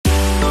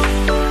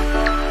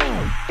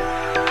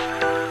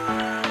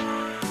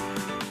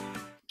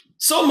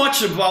So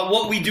much about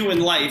what we do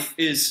in life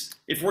is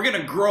if we're going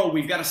to grow,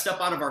 we've got to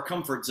step out of our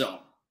comfort zone.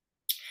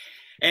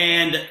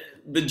 And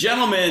the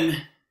gentleman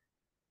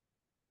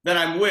that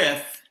I'm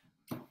with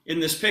in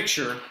this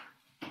picture,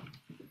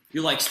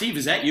 you're like, Steve,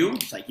 is that you?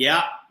 It's like,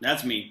 yeah,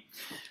 that's me.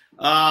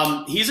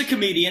 He's a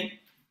comedian,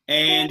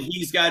 and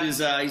he's got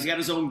his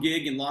own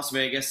gig in Las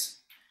Vegas.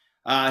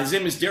 His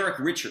name is Derek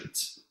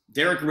Richards.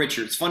 Derek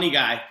Richards, funny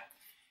guy.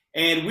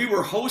 And we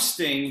were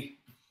hosting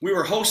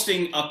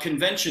a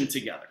convention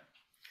together.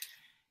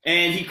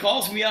 And he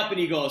calls me up and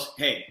he goes,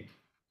 hey,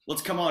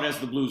 let's come out as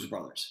the Blues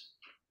Brothers.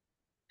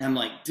 And I'm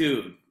like,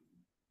 dude,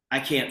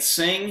 I can't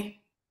sing.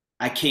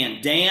 I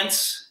can't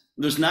dance.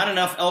 There's not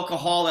enough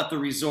alcohol at the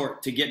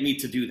resort to get me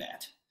to do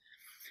that.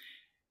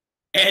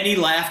 And he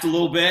laughed a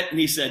little bit and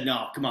he said,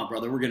 no, come on,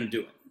 brother, we're going to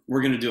do it.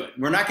 We're going to do it.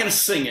 We're not going to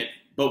sing it,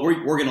 but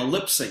we're going to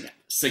lip sync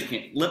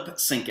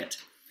it.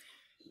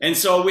 And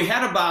so we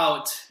had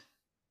about,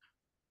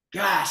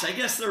 gosh, I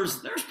guess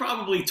there's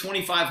probably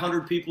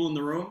 2,500 people in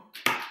the room.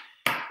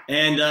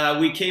 And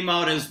we came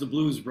out as the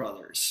Blues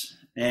Brothers,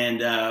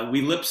 and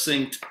we lip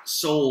synced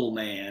Soul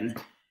Man.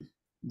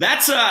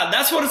 That's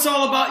what it's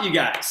all about, you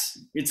guys.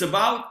 It's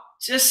about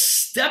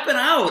just stepping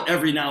out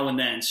every now and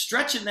then,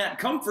 stretching that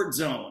comfort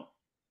zone.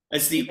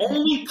 It's the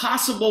only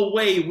possible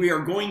way we are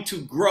going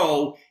to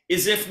grow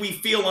is if we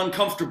feel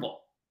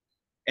uncomfortable.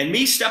 And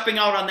me stepping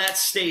out on that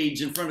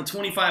stage in front of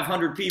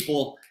 2,500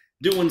 people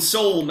doing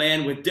Soul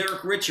Man with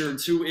Derek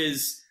Richards,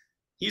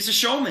 he's a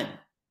showman.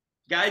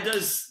 Guy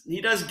does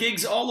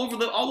gigs all over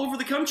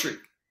the country,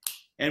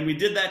 and we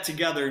did that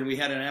together, and we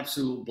had an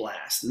absolute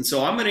blast. And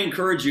so I'm going to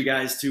encourage you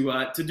guys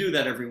to do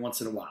that every once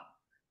in a while.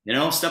 You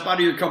know, step out of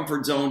your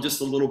comfort zone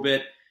just a little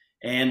bit,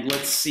 and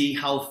let's see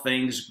how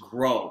things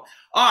grow.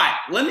 All right,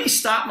 let me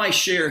stop my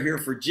share here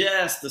for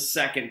just a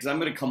second because I'm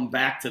going to come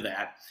back to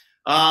that.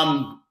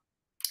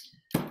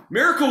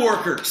 Miracle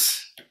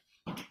workers,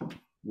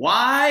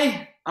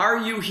 why are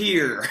you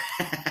here?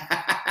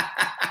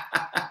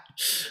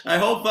 I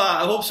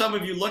hope some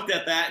of you looked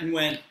at that and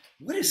went,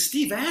 what is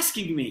Steve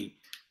asking me?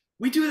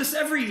 We do this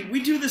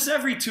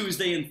every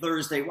Tuesday and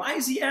Thursday. Why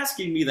is he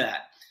asking me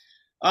that?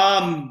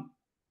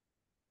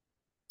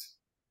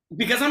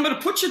 Because I'm going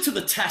to put you to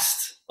the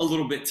test a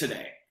little bit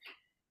today.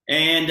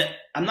 And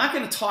I'm not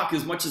going to talk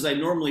as much as I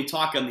normally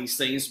talk on these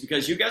things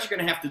because you guys are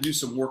going to have to do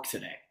some work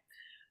today.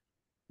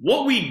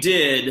 What we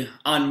did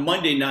on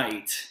Monday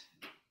night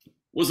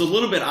was a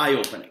little bit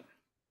eye-opening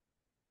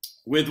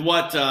with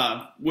what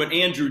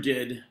Andrew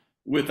did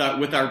with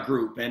our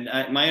group. And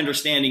my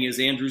understanding is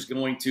Andrew's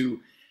going to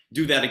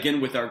do that again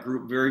with our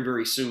group very,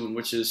 very soon,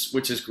 which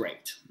is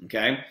great,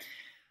 okay?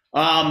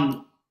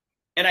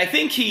 And I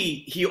think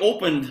he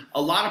opened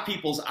a lot of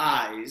people's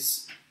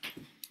eyes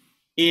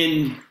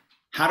in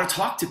how to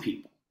talk to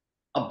people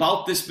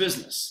about this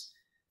business.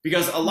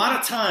 Because a lot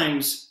of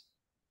times,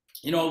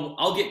 you know,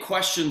 I'll get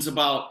questions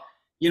about,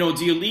 you know,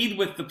 do you lead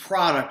with the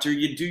product or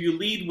do you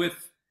lead with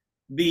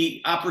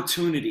the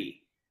opportunity?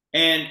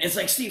 And it's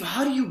like, Steve,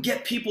 how do you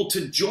get people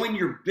to join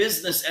your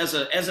business as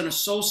an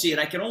associate?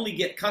 I can only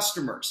get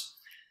customers.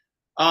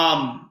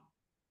 And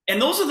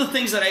those are the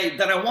things that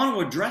I want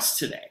to address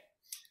today.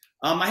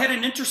 I had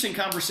an interesting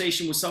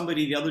conversation with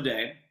somebody the other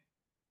day,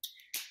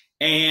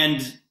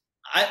 and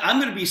I'm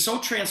going to be so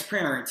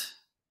transparent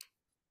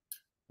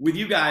with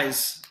you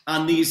guys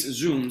on these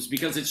Zooms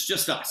because it's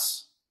just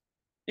us.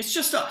 It's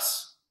just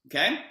us,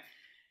 okay?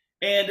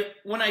 And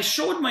when I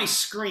showed my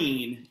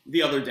screen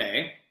the other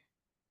day,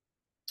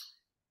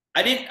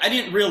 I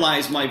didn't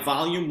realize my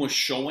volume was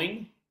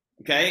showing,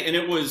 okay? And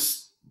it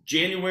was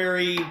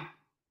January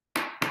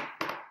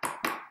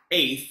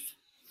 8th,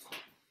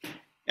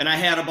 and I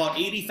had about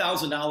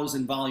 $80,000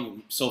 in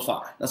volume so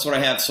far. That's what I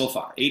have so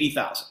far,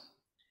 80,000.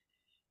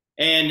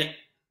 And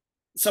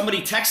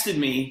somebody texted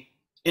me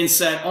and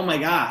said, oh my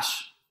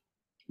gosh,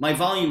 my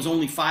volume's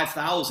only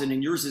 5,000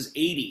 and yours is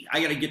 80. I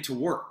got to get to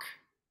work.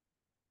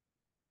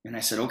 And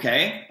I said,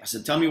 okay. I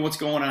said, tell me what's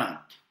going on.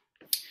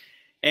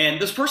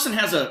 And this person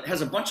has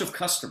a bunch of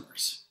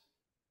customers.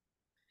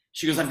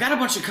 She goes, I've got a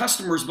bunch of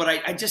customers, but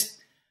I just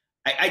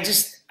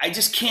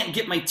can't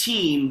get my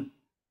team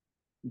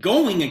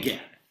going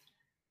again.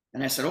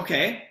 And I said,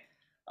 okay.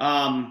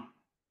 I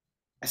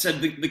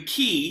said, the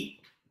key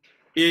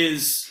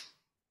is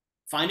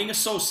finding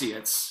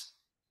associates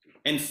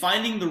and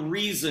finding the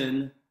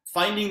reason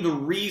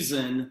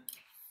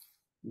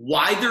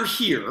why they're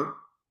here,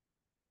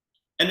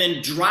 and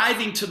then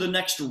driving to the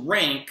next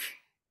rank,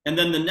 and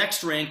then the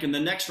next rank, and the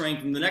next rank,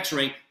 and the next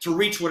rank to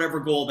reach whatever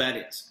goal that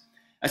is.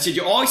 I said,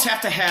 you always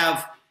have to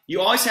have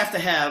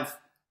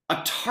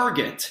a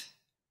target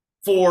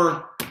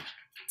for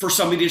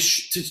somebody to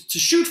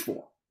shoot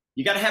for.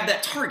 You got to have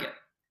that target.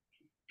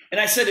 And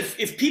I said,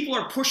 if people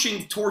are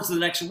pushing towards the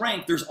next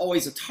rank, there's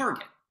always a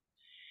target.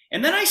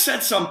 And then I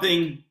said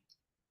something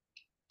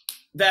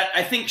that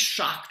I think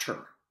shocked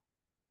her.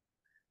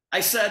 I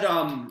said,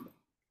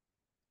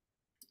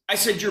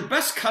 your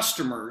best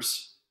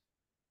customers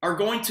are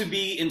going to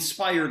be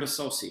inspired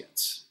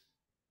associates.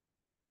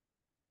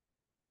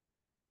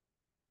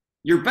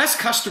 Your best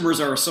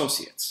customers are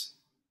associates.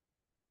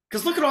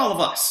 Because look at all of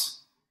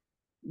us.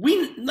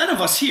 None of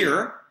us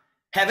here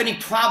have any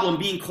problem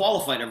being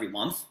qualified every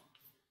month.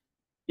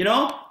 You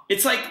know,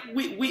 it's like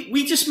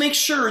we just make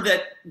sure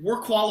that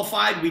we're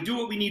qualified, we do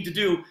what we need to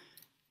do.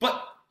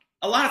 But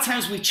a lot of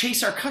times we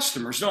chase our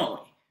customers, don't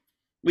we?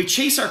 We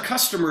chase our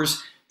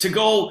customers to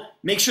go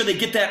make sure they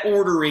get that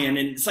order in.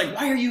 And it's like,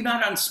 why are you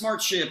not on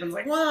SmartShip? And it's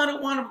like, well, I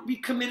don't want to be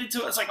committed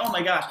to it. It's like, oh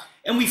my gosh.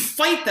 And we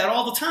fight that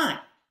all the time.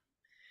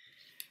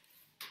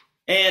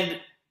 And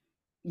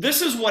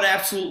this is what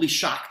absolutely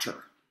shocked her.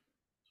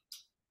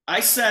 I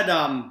said,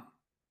 I've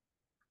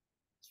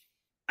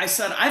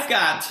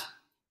got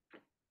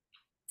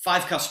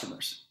 5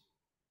 customers.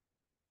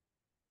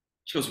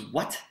 She goes,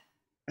 what?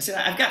 I said,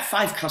 I've got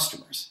 5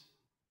 customers.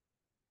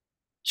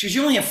 She goes,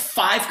 you only have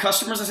 5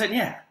 customers? I said,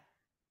 yeah.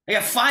 I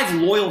got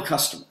 5 loyal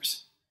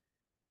customers.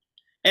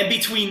 And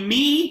between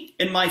me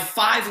and my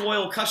 5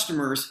 loyal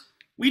customers,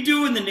 we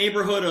do in the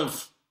neighborhood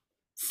of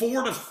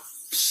 $400 to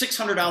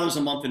 $600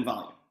 a month in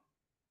volume.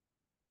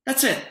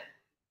 That's it.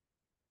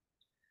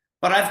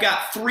 But I've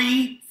got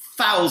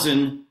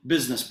 3,000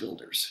 business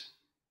builders.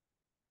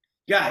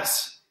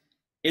 Guys,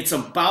 it's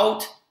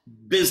about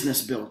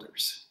business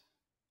builders.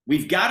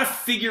 We've got to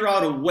figure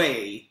out a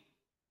way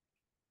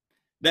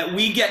that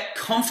we get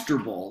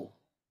comfortable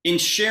in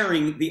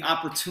sharing the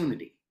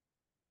opportunity.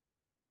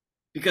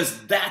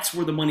 Because that's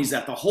where the money's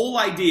at. The whole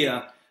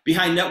idea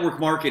behind network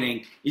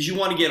marketing is you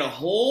want to get a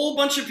whole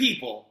bunch of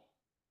people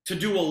to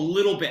do a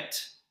little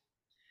bit.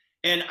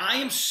 And I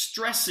am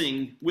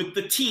stressing with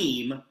the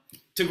team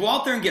to go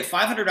out there and get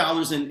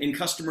 $500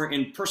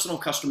 in personal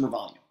customer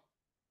volume.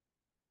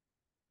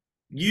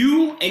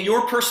 You and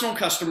your personal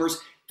customers,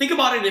 think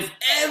about it, if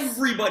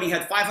everybody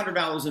had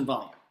 $500 in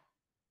volume,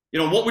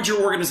 what would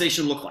your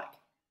organization look like?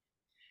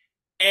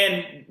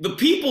 And the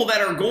people that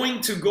are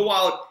going to go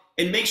out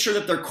and make sure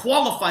that they're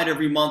qualified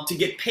every month to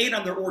get paid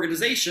on their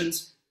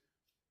organizations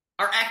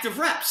are active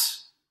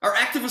reps, are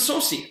active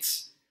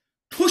associates,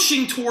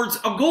 pushing towards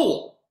a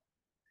goal.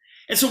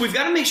 And so we've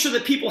got to make sure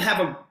that people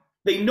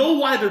they know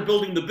why they're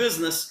building the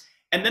business,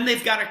 and then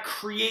they've got to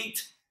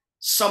create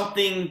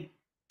something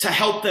to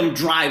help them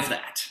drive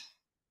that.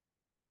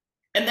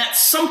 And that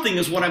something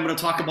is what I'm going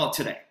to talk about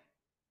today.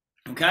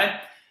 Okay?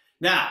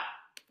 Now,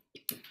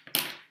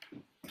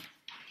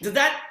 does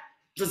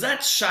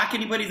that shock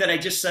anybody that I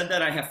just said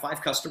that I have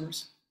 5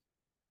 customers?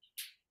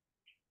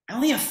 I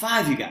only have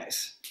 5, you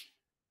guys.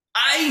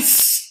 I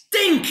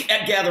stink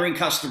at gathering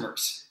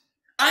customers.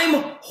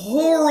 I'm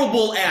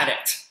horrible at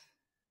it.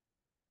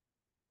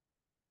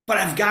 But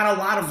I've got a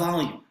lot of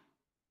volume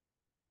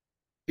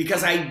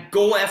because I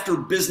go after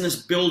business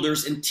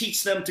builders and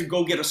teach them to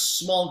go get a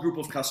small group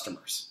of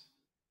customers.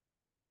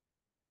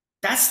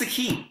 That's the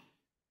key.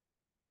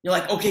 You're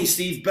like, okay,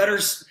 Steve,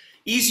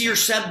 easier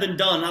said than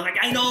done. I'm like,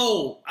 I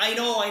know.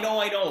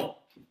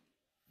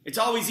 It's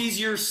always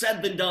easier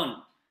said than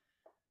done.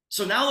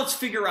 So now let's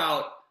figure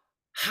out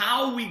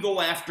how we go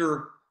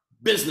after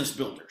business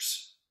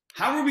builders.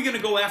 How are we going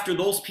to go after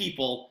those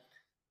people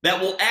that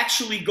will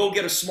actually go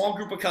get a small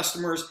group of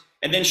customers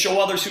and then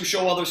show others who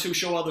show others who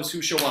show others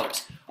who show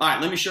others? All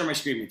right, let me share my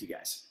screen with you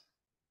guys.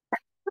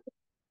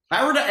 If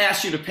I were to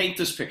ask you to paint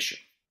this picture,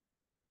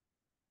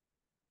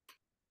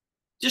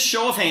 just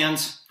show of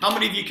hands, how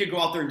many of you could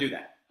go out there and do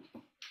that?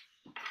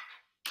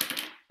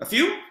 A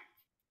few?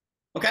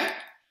 Okay.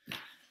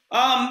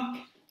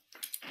 And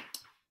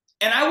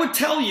I would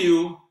tell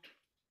you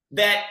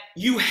that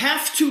you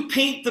have to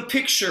paint the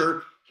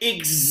picture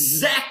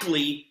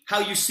exactly how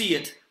you see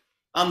it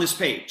on this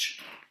page.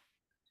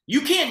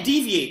 You can't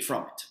deviate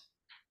from it.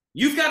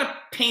 You've got to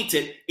paint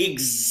it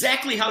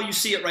exactly how you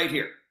see it right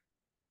here.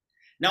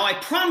 Now, I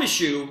promise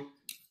you,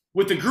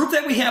 with the group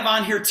that we have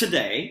on here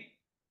today,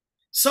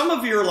 some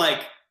of you are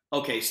like,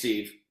 okay,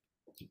 Steve,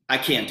 I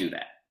can't do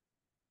that.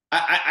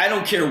 I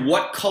don't care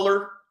what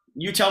color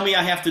you tell me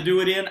I have to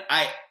do it in.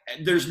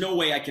 There's no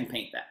way I can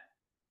paint that.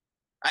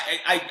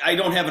 I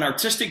don't have an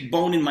artistic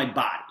bone in my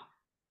body.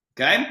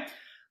 Okay?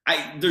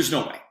 There's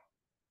no way.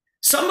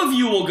 Some of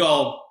you will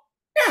go,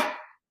 yeah,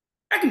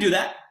 I can do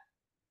that.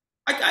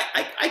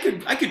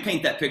 I could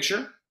paint that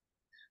picture,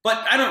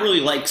 but I don't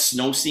really like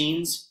snow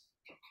scenes.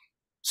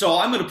 So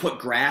I'm going to put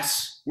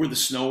grass where the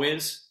snow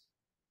is.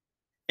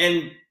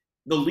 And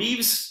the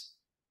leaves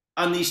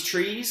on these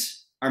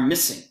trees are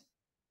missing.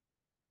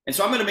 And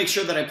so I'm going to make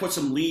sure that I put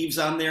some leaves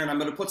on there, and I'm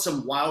going to put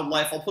some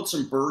wildlife. I'll put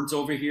some birds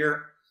over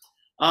here.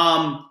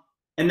 And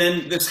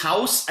then this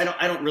house, I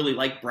don't really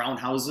like brown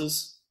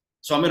houses.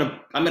 So I'm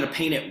going to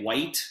paint it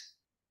white.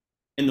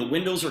 And the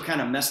windows are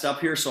kind of messed up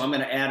here, so I'm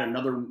going to add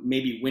another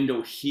maybe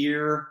window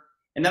here.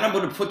 And then I'm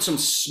going to put some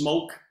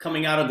smoke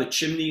coming out of the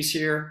chimneys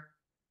here.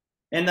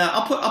 And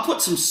I'll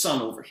put some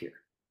sun over here.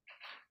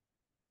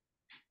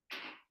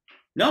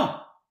 No.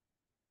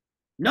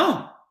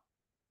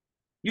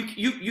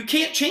 You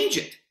can't change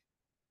it.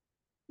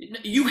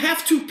 You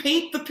have to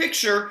paint the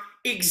picture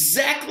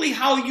exactly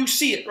how you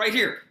see it right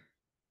here.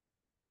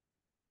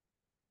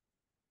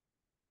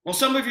 Well,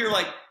 some of you are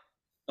like,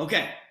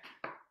 okay,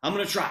 I'm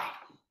going to try.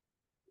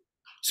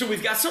 So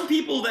we've got some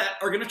people that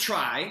are going to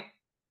try,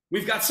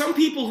 We've got some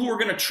people who are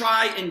going to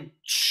try and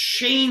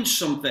change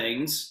some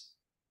things.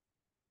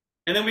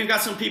 And then we've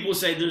got some people who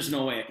say, there's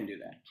no way I can do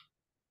that.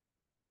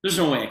 There's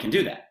no way I can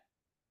do that.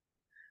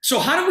 So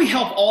how do we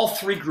help all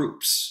three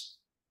groups?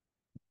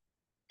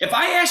 If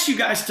I ask you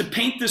guys to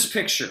paint this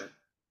picture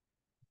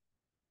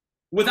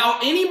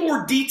without any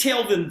more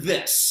detail than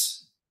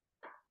this,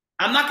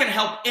 I'm not going to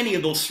help any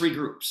of those three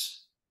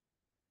groups.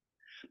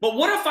 But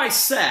what if I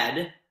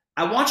said,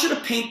 I want you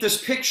to paint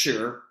this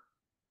picture,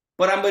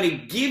 but I'm going to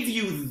give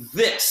you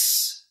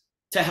this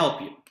to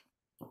help you?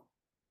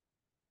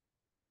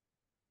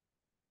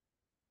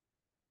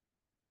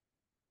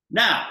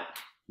 Now,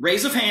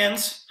 raise of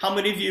hands, how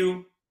many of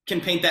you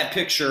can paint that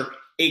picture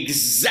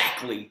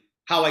exactly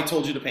how I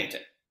told you to paint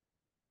it?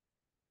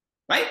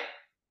 Right?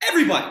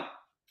 Everybody.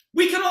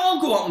 We can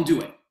all go out and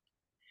do it.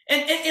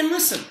 And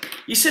listen,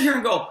 you sit here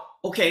and go,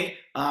 okay,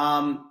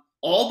 all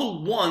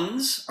the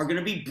ones are going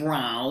to be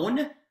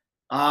brown.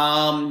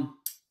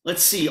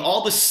 Let's see,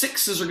 all the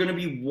sixes are going to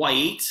be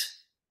white.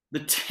 The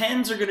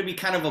tens are going to be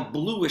kind of a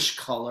bluish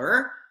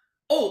color.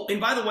 Oh, and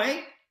by the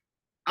way,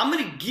 I'm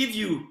going to give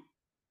you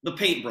the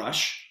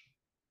paintbrush.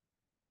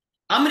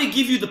 I'm going to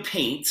give you the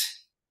paint.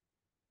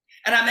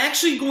 And I'm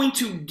actually going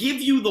to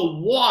give you the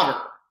water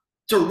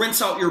to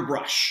rinse out your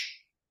brush.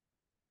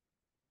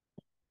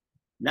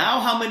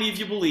 Now, how many of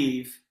you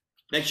believe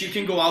that you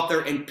can go out there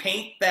and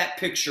paint that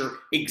picture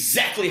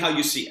exactly how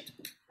you see it?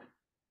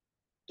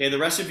 Okay, the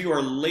rest of you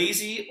are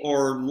lazy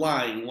or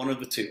lying, one of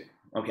the two.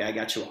 Okay, I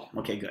got you all.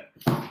 Okay, good.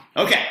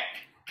 Okay,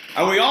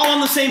 are we all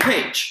on the same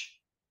page?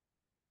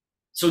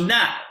 So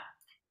now,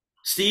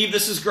 Steve,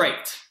 this is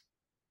great.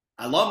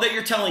 I love that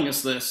you're telling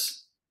us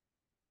this,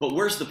 but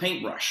where's the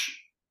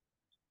paintbrush?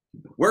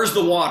 Where's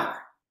the water?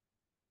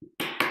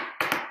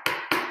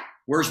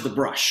 Where's the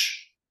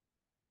brush?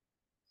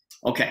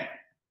 Okay.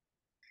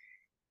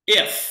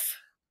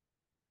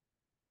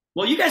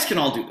 Well, you guys can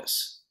all do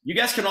this. You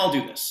guys can all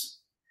do this.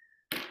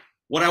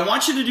 What I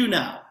want you to do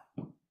now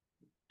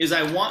is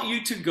I want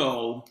you to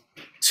go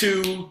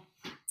to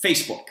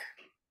Facebook.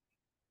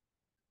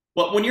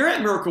 But when you're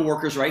at Miracle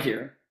Workers right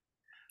here,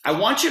 I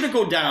want you to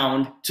go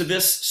down to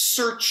this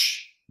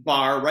search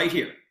bar right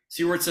here.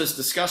 See where it says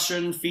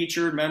discussion,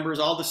 featured, members,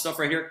 all this stuff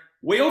right here?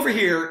 Way over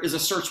here is a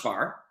search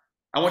bar.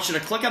 I want you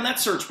to click on that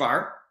search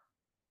bar.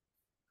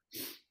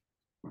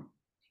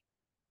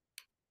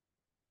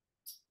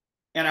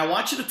 And I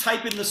want you to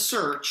type in the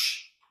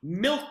search,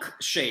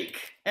 milkshake,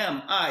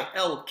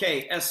 M-I-L-K-S-H-A-K-E.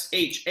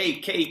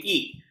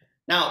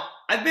 Now,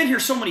 I've been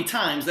here so many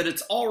times that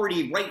it's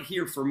already right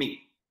here for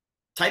me.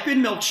 Type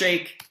in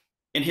milkshake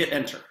and hit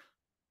enter.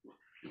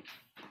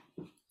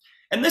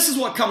 And this is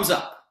what comes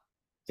up,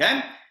 okay?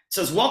 It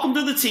says, welcome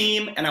to the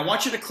team, and I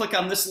want you to click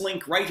on this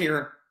link right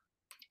here,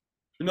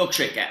 the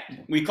Milkshake app.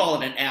 We call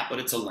it an app, but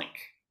it's a link.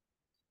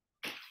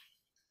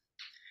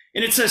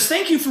 And it says,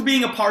 thank you for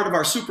being a part of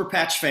our Super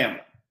Patch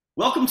family.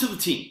 Welcome to the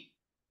team.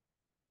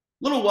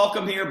 Little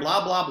welcome here,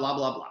 blah, blah, blah,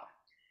 blah, blah.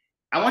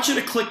 I want you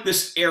to click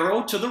this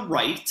arrow to the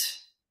right.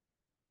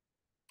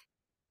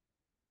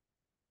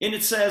 And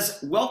it says,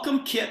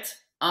 Welcome Kit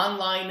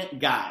Online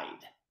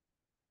Guide.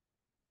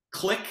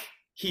 Click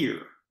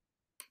here.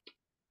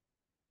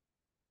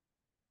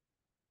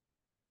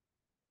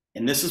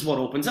 And this is what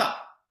opens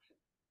up.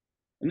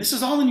 And this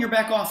is all in your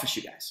back office,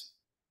 you guys.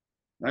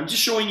 I'm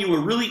just showing you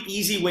a really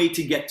easy way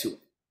to get to it.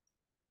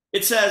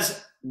 It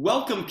says,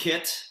 Welcome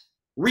Kit,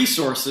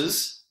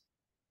 Resources,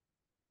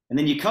 and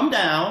then you come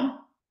down,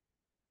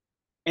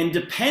 and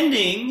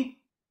depending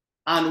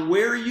on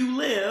where you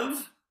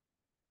live,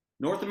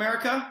 North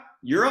America,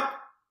 Europe,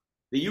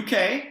 the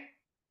UK,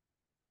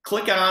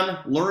 click on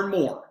Learn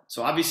More.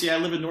 So obviously I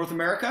live in North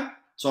America,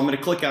 so I'm going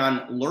to click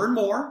on Learn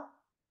More.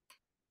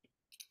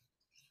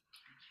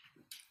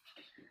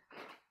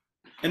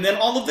 And then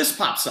all of this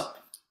pops up.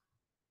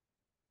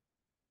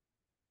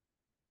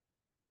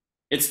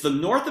 It's the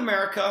North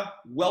America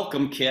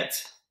Welcome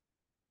Kit,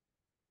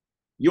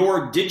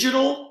 your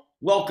digital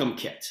welcome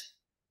kit.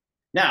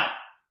 Now,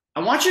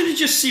 I want you to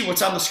just see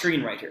what's on the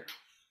screen right here.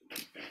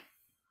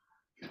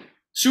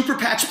 Super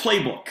Patch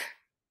Playbook,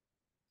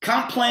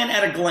 Comp Plan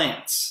at a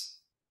Glance,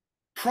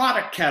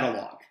 Product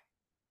Catalog,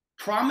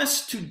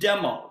 Promise to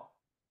Demo,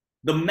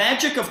 The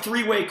Magic of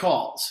Three-Way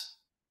Calls,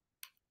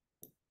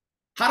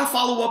 How to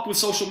Follow Up with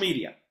Social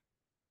Media,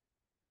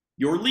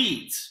 Your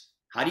Leads,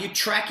 how do you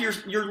track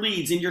your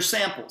leads and your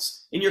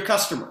samples and your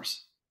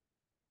customers?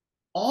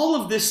 All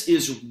of this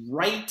is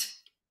right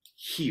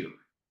here.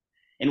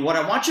 And what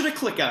I want you to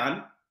click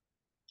on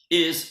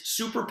is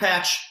Super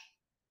Patch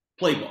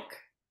Playbook.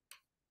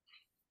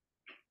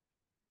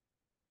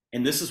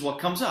 And this is what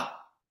comes up.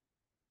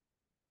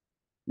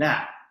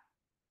 Now,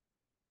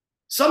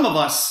 some of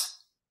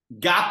us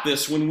got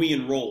this when we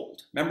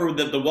enrolled. Remember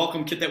the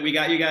welcome kit that we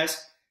got, you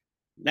guys?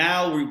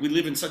 Now we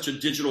live in such a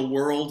digital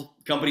world.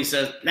 The company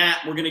says, nah,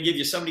 we're going to give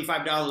you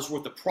 $75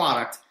 worth of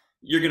product.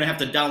 You're going to have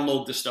to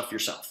download this stuff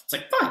yourself. It's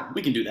like, fine,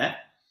 we can do that.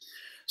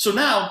 So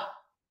now,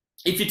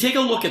 if you take a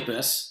look at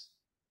this,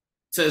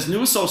 it says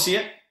new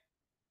associate,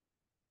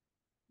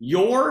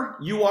 your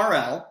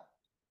URL,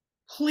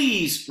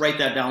 Please write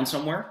that down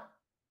somewhere.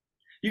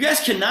 You guys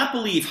cannot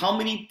believe how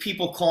many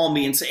people call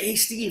me and say, hey,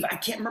 Steve, I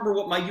can't remember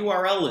what my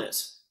URL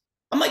is.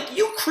 I'm like,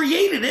 you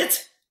created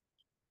it.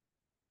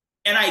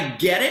 And I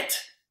get it,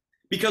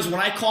 because when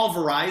I call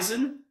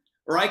Verizon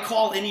or I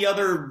call any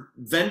other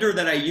vendor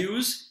that I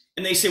use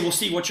and they say, well,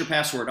 Steve, what's your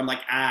password? I'm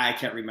like, I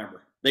can't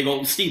remember. They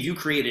go, Steve, you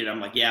created it. I'm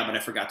like, yeah, but I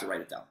forgot to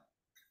write it down.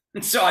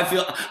 And so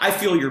I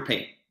feel your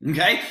pain,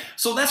 okay?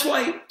 So that's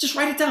why, just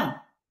write it down.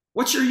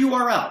 What's your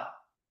URL?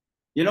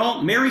 You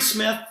know, Mary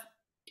Smith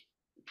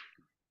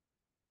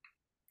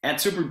at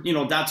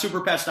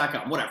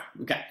superpatch.com, whatever,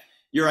 okay?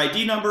 Your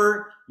ID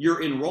number,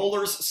 your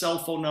enroller's cell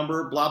phone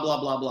number, blah, blah,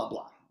 blah, blah,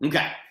 blah,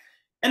 okay?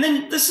 And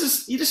then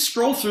you just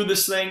scroll through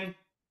this thing.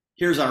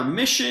 Here's our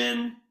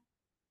mission.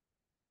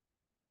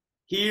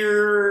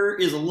 Here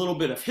is a little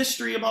bit of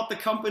history about the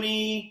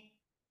company.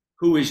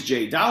 Who is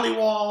Jay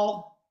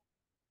Dollywall?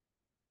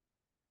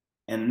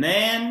 And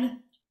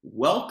then,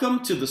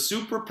 welcome to the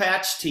Super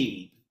Patch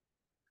team.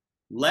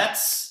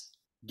 Let's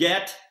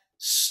get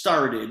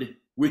started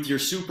with your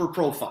super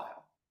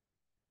profile.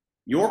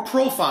 Your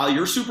profile,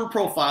 your super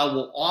profile,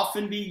 will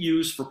often be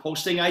used for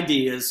posting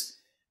ideas.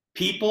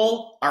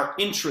 People are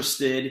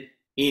interested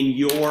in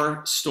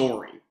your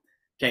story.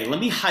 Okay, let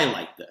me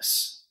highlight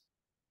this.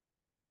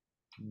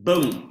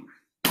 Boom.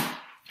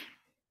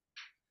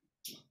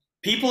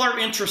 People are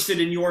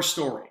interested in your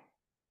story.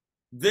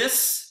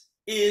 This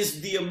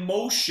is the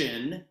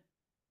emotion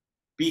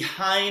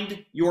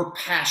behind your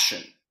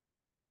passion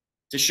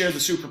to share the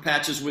super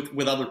patches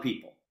with other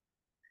people.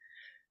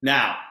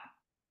 Now,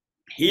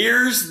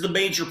 here's the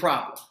major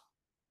problem.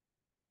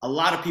 A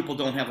lot of people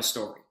don't have a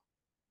story.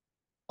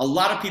 A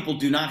lot of people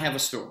do not have a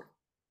story.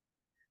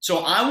 So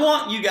I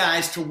want you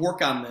guys to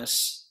work on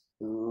this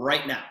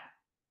right now.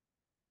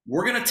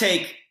 We're going to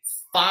take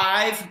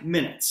 5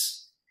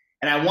 minutes,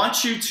 and I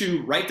want you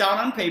to write down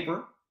on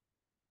paper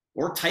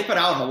or type it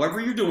out,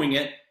 however you're doing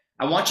it.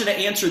 I want you to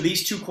answer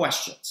these 2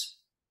 questions.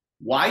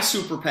 Why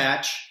Super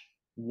Patch?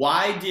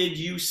 Why did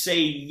you say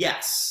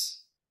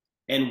yes?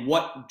 And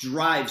what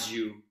drives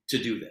you to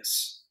do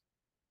this?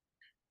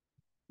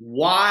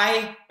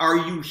 Why are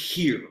you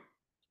here?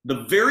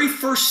 The very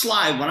first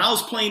slide, when I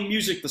was playing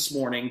music this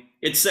morning,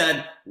 it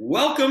said,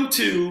 welcome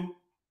to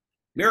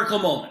Miracle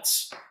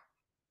Moments.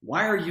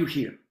 Why are you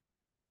here?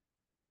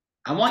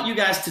 I want you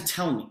guys to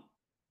tell me.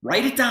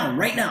 Write it down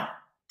right now.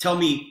 Tell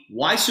me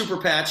why Super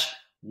Patch,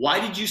 why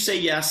did you say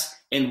yes,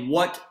 and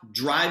what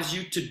drives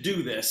you to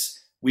do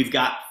this. We've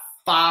got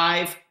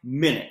 5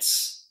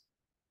 minutes.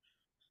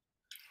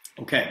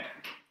 Okay.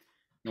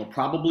 No,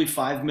 probably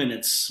 5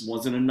 minutes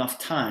wasn't enough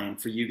time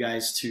for you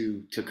guys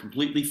to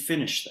completely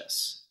finish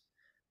this.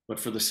 But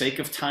for the sake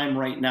of time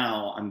right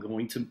now, I'm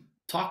going to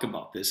talk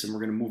about this, and we're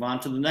going to move on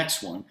to the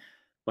next one.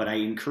 But I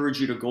encourage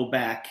you to go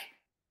back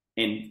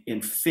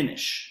and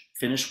finish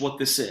what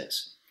this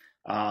is.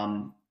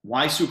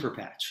 Why Super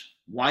Patch?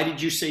 Why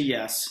did you say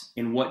yes,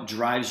 and what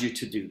drives you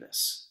to do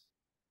this?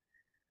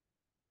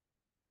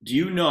 Do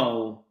you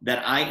know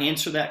that I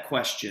answer that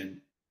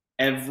question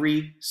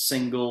every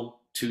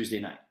single Tuesday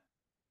night?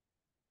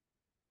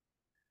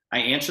 I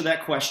answer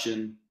that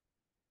question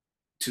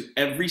to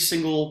every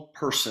single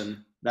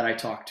person that I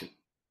talk to.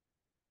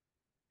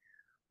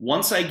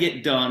 Once I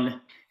get done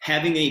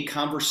having a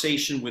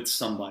conversation with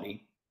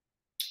somebody,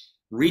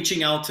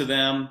 reaching out to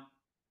them,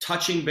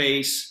 touching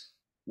base,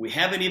 we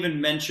haven't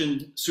even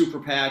mentioned Super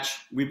Patch.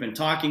 We've been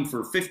talking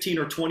for 15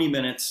 or 20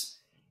 minutes,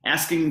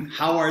 asking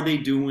how are they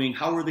doing,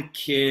 how are the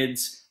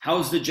kids,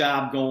 how's the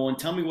job going,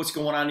 tell me what's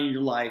going on in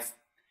your life.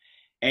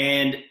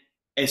 And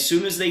as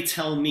soon as they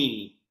tell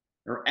me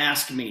or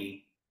ask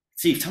me,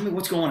 Steve, tell me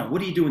what's going on,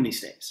 what are you doing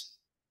these days?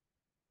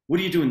 What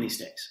are you doing these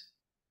days?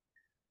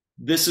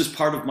 This is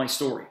part of my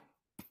story.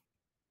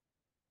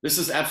 This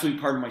is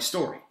absolutely part of my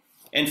story.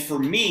 And for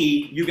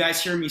me, you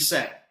guys hear me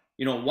say,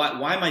 you know,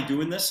 why am I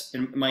doing this?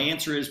 And my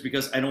answer is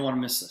because I don't want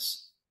to miss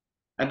this.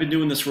 I've been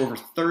doing this for over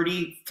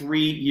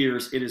 33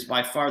 years. It is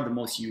by far the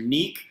most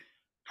unique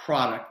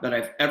product that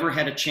I've ever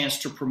had a chance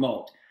to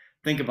promote.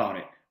 Think about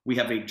it. We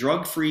have a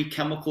drug-free,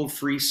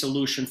 chemical-free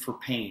solution for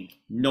pain,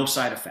 no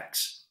side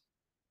effects.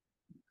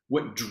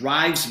 What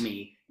drives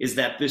me is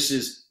that this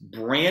is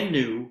brand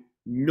new.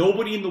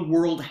 Nobody in the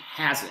world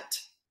has it.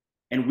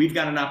 And we've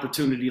got an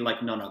opportunity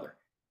like none other.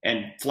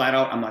 And flat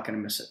out, I'm not going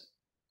to miss it.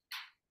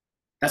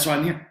 That's why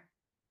I'm here.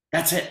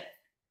 That's it.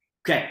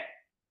 Okay.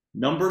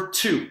 Number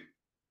 2.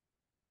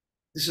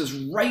 This is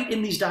right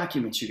in these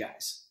documents, you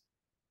guys.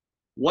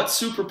 What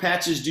super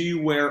patches do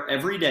you wear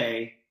every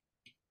day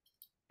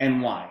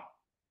and why?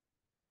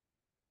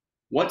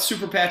 What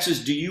super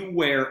patches do you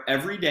wear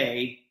every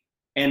day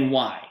and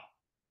why?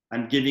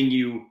 I'm giving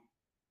you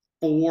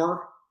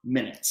 4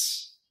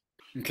 minutes.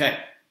 Okay.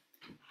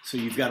 So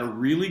you've got a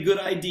really good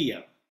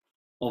idea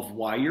of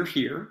why you're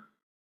here,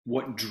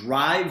 what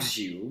drives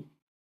you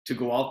to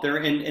go out there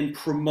and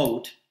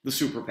promote the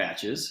super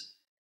patches.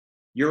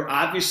 You're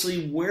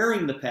obviously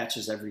wearing the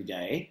patches every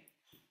day.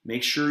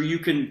 Make sure you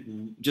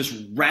can just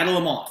rattle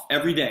them off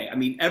every day. I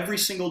mean, every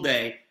single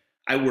day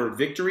I wear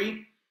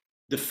Victory,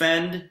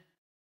 Defend,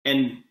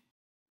 and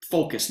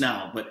focus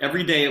now. But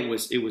every day it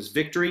was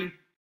victory,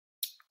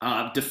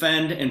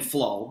 defend, and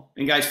flow.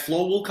 And guys,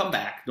 flow will come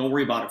back. Don't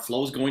worry about it.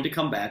 Flow is going to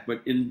come back.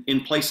 But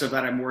in place of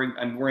that, I'm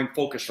wearing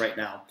focus right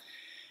now.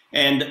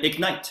 And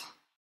ignite.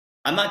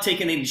 I'm not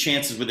taking any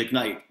chances with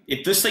ignite.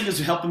 If this thing is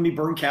helping me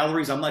burn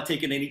calories, I'm not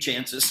taking any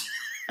chances.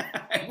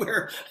 I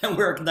wear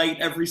ignite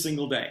every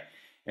single day,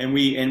 and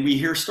we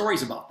hear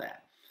stories about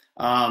that.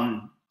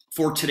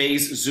 For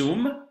today's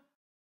Zoom,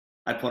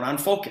 I put on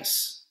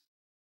focus,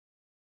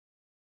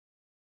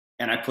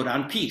 and I put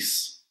on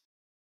peace.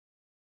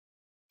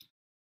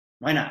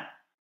 Why not?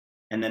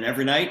 And then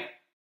every night,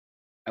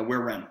 I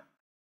wear REM.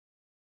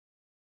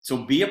 So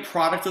be a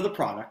product of the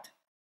product,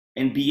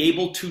 and be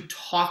able to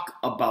talk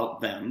about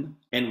them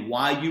and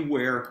why you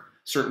wear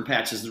certain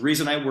patches. The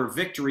reason I wear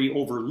Victory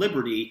over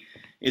Liberty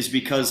is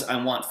because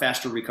I want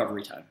faster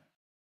recovery time.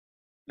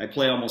 I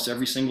play almost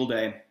every single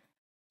day,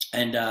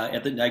 and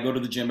I go to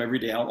the gym every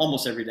day,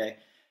 almost every day,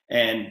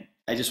 and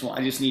I just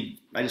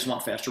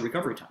want faster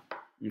recovery time.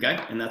 Okay,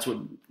 and that's what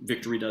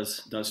Victory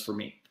does for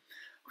me.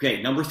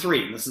 Okay, number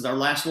 3. This is our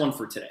last one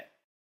for today.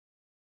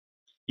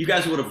 You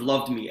guys would have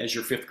loved me as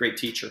your 5th grade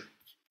teacher,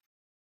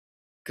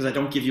 because I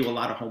don't give you a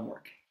lot of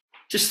homework.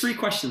 Just 3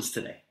 questions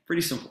today.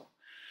 Pretty simple.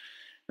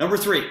 Number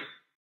 3,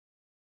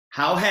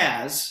 how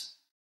has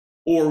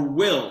or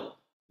will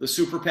the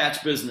Super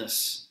Patch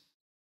business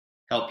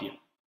help you?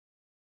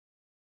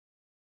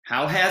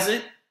 How has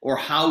it or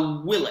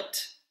how will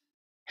it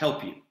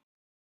help you?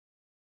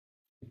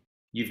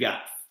 You've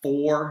got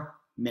 4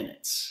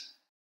 minutes.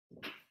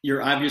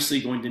 You're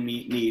obviously going to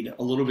need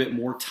a little bit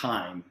more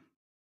time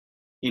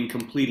in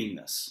completing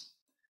this.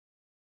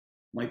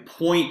 My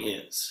point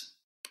is,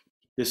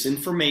 this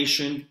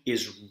information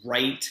is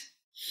right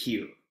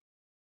here.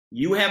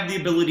 You have the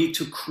ability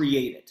to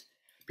create it,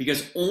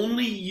 because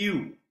only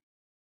you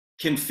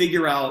can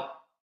figure out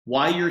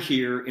why you're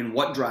here and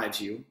what drives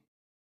you.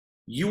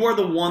 You are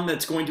the one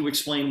that's going to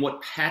explain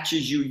what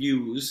patches you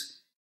use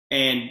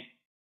and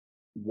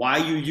why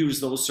you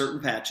use those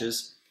certain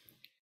patches.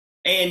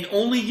 And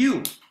only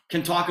you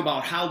can talk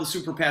about how the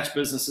Super Patch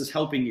business is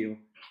helping you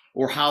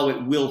or how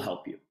it will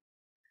help you.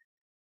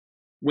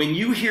 When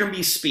you hear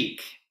me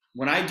speak,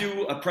 when I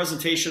do a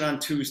presentation on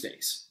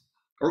Tuesdays,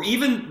 or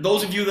even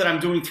those of you that I'm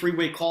doing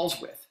 3-way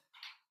calls with,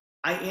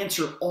 I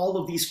answer all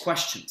of these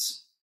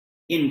questions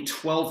in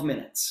 12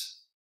 minutes.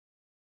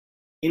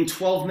 In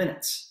 12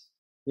 minutes,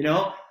 you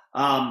know,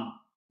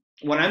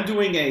 when I'm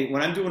doing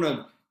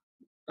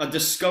a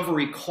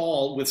discovery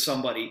call with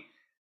somebody,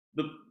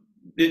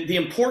 the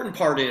important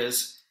part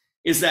is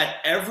that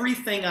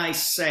everything I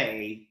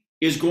say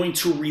is going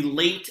to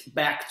relate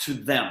back to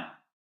them.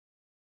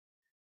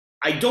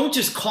 I don't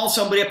just call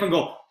somebody up and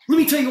go, let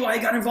me tell you why I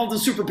got involved in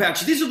Super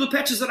Patch. These are the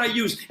patches that I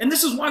use, and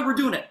this is why we're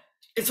doing it.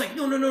 It's like,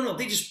 no.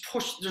 They just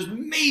push. There's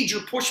major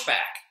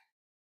pushback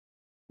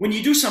when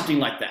you do something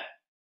like that.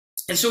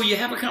 And so you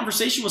have a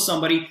conversation with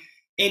somebody,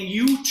 and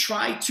you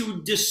try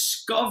to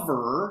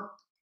discover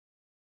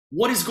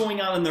what is going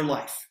on in their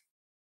life.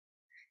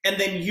 And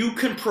then you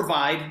can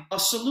provide a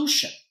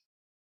solution.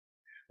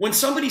 When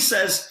somebody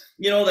says,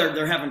 you know,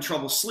 they're having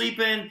trouble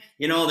sleeping,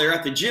 you know, they're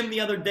at the gym the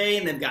other day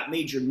and they've got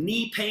major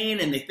knee pain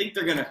and they think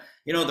they're gonna,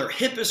 you know, their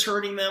hip is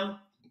hurting them.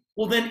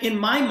 Well, then in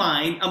my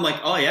mind, I'm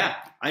like, oh yeah,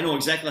 I know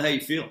exactly how you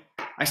feel.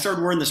 I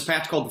started wearing this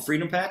patch called the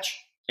Freedom Patch,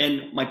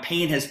 and my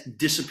pain has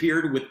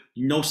disappeared with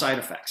no side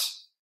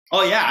effects.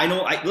 Oh yeah, I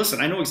know. Listen,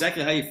 I know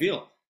exactly how you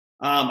feel.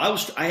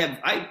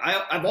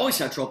 I've always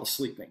had trouble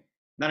sleeping.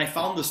 Then I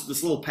found this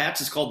little patch.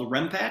 It's called the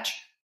REM patch.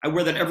 I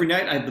wear that every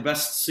night. I have the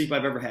best sleep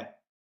I've ever had.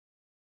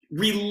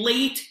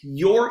 Relate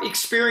your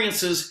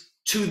experiences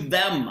to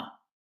them.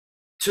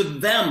 To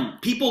them.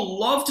 People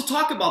love to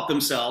talk about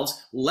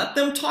themselves. Let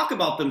them talk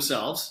about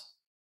themselves.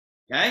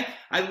 Okay?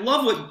 I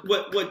love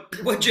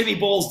what Jimmy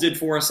Bowles did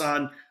for us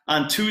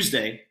on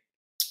Tuesday.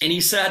 And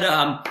he said,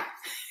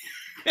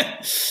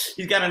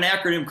 he's got an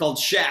acronym called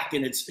SHAQ,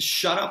 and it's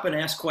shut up and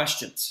ask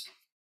questions.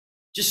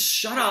 Just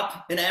shut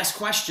up and ask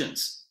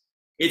questions.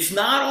 It's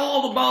not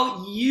all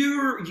about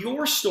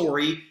your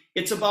story.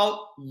 It's about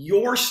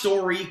your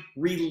story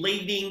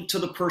relating to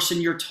the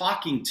person you're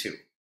talking to.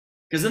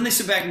 Because then they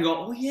sit back and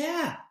go, oh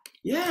yeah,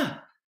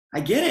 I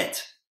get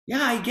it.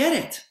 Yeah, I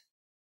get it.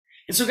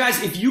 And so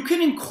guys, if you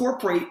can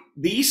incorporate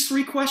these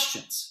 3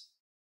 questions,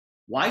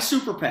 why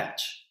Super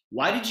Patch?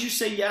 Why did you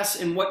say yes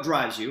and what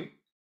drives you?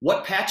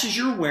 What patches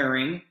you're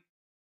wearing?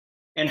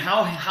 And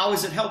how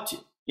has it helped you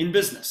in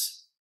business?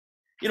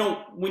 You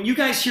know, when you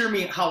guys hear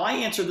me, how I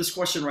answer this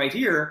question right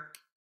here,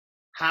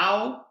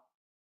 how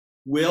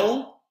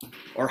will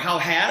or how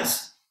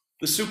has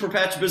the Super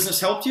Patch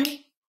business helped you?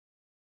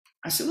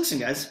 I say, listen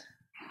guys,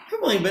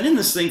 I've only been in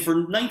this thing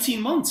for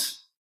 19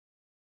 months.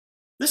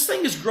 This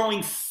thing is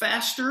growing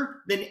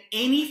faster than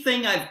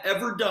anything I've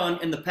ever done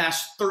in the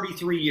past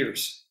 33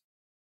 years.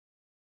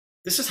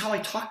 This is how I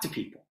talk to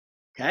people,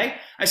 okay?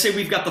 I say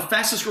we've got the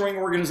fastest growing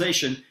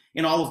organization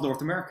in all of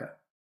North America.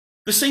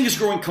 This thing is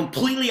growing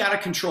completely out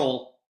of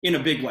control in a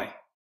big way,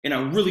 in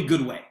a really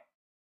good way.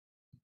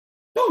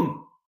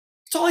 Boom.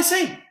 That's all I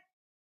say.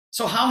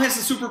 So how has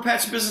the Super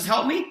Patch business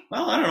helped me?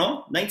 Well, I don't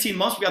know. 19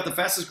 months, we got the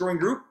fastest growing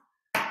group.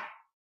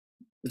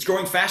 It's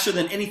growing faster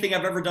than anything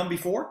I've ever done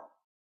before.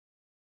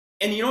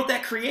 And you know what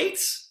that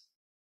creates?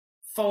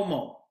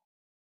 FOMO.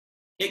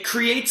 It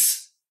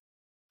creates,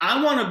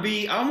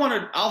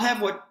 I'll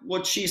have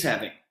what she's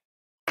having.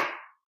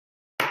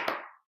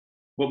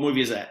 What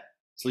movie is that?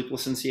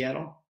 Sleepless in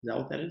Seattle? Is that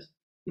what that is?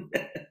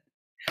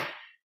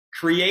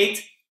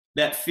 Create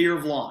that fear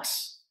of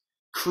loss.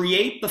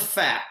 Create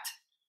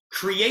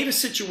a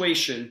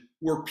situation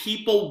where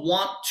people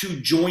want to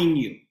join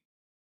you,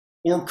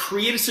 or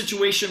create a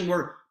situation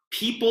where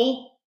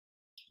people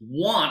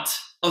want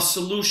a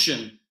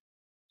solution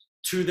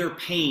to their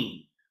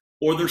pain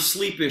or their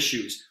sleep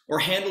issues or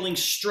handling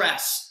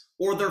stress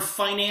or their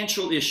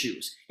financial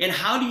issues. And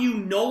how do you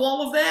know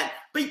all of that?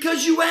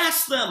 Because you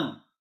asked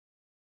them.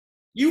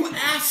 You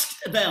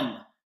asked them.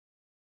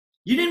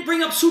 You didn't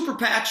bring up Super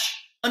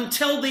Patch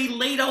until they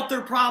laid out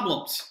their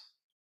problems.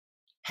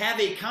 Have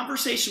a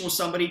conversation with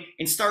somebody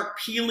and start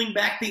peeling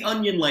back the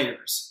onion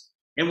layers.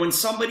 And when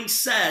somebody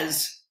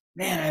says,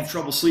 man, I have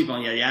trouble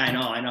sleeping. Yeah, I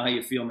know how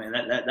you feel, man.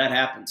 That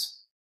happens.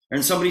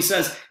 And somebody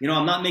says,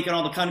 I'm not making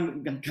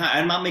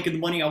I'm not making the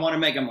money I want to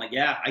make. I'm like,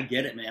 yeah, I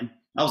get it, man.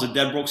 I was a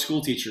dead broke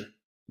school teacher.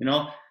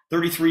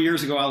 33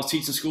 years ago, I was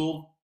teaching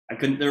school.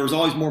 There was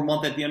always more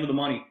month at the end of the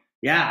money.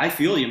 Yeah, I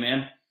feel you,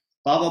 man.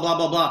 Blah, blah, blah,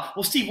 blah, blah.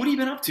 Well, Steve, what have you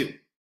been up to?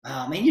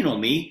 Oh, man, you know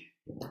me.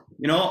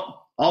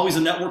 Always a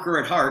networker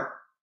at heart.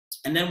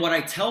 And then what I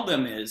tell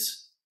them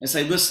is, I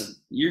say, listen,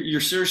 you're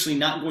seriously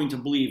not going to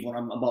believe what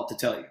I'm about to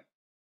tell you.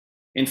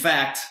 In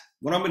fact,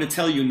 what I'm going to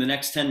tell you in the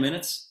next 10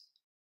 minutes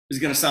is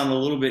going to sound a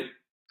little bit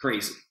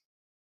crazy.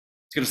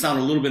 It's going to sound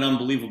a little bit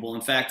unbelievable.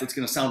 In fact, it's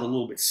going to sound a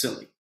little bit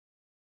silly.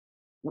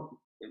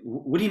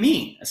 What do you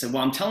mean? I said,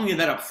 well, I'm telling you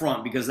that up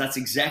front because that's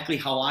exactly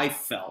how I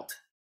felt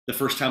the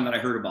first time that I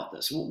heard about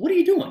this. Well, what are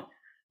you doing?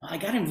 I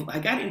got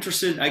introduced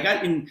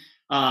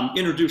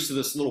to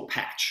this little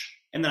patch,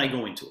 and then I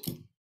go into it.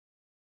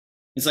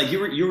 It's like, you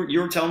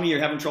were telling me you're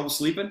having trouble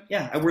sleeping?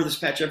 Yeah, I wear this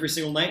patch every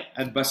single night.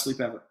 I have the best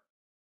sleep ever.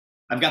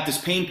 I've got this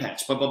pain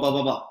patch, blah, blah, blah,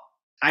 blah, blah.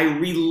 I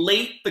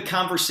relate the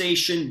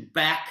conversation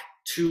back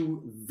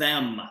to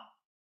them.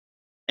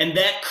 And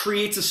that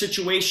creates a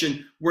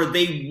situation where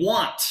they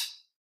want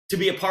to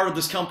be a part of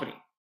this company.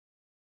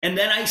 And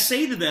then I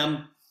say to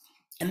them,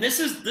 and this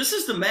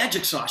is the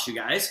magic sauce, you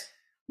guys,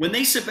 when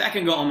they sit back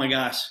and go, oh my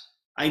gosh,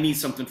 I need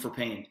something for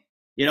pain,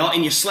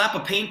 and you slap a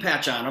pain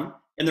patch on them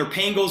and their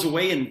pain goes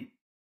away in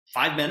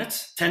 5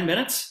 minutes, 10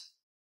 minutes.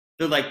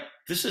 They're like,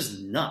 this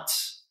is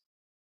nuts.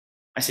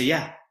 I say,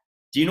 yeah.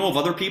 Do you know of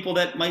other people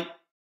that might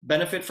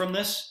benefit from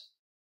this?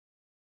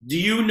 Do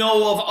you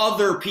know of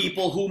other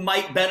people who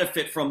might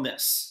benefit from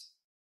this?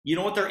 You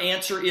know what their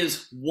answer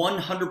is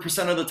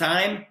 100% of the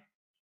time?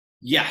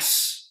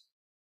 Yes.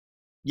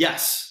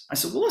 Yes. I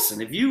said, well,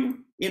 listen, if you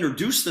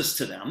introduce this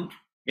to them,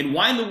 and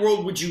why in the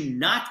world would you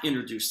not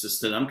introduce this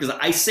to them? Because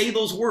I say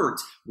those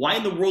words. Why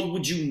in the world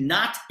would you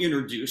not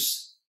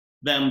introduce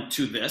them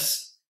to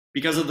this?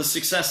 Because of the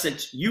success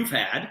that you've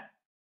had,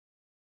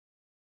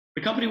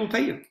 the company will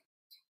pay you.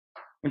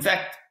 In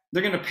fact,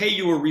 they're going to pay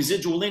you a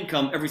residual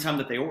income every time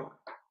that they order.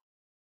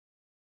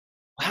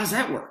 Well, how does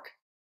that work?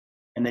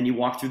 And then you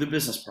walk through the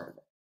business part of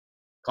it.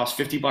 It costs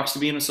 $50 to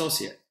be an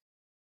associate.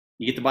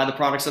 You get to buy the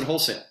products at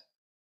wholesale.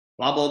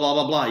 Blah, blah, blah,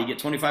 blah, blah. You get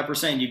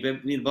 25%. You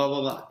need blah, blah,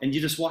 blah. And you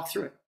just walk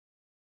through it.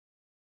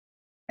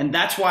 And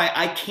that's why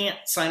I can't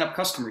sign up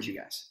customers, you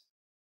guys.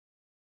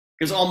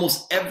 Because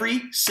almost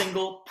every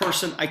single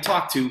person I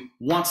talk to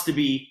wants to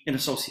be an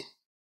associate.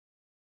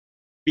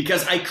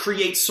 Because I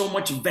create so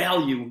much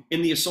value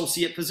in the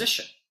associate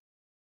position.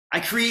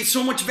 I create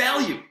so much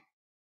value.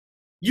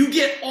 You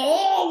get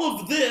all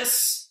of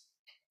this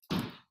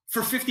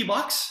for $50.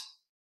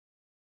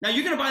 Now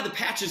you're going to buy the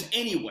patches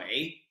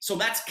anyway, so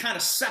that's kind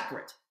of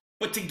separate.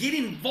 But to get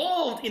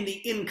involved in the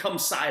income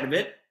side of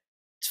it,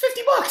 it's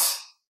 $50.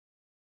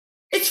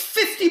 It's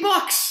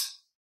 $50.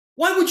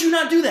 Why would you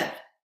not do that?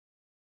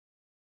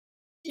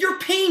 Your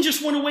pain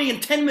just went away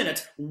in 10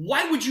 minutes.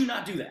 Why would you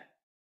not do that?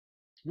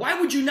 Why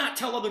would you not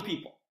tell other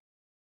people?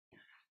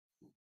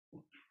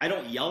 I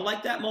don't yell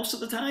like that most of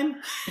the time,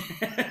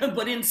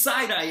 but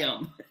inside I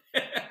am.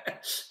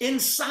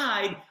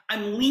 Inside,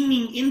 I'm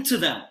leaning into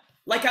them.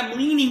 Like I'm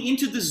leaning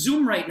into the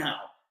Zoom right now.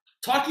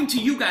 Talking to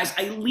you guys,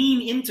 I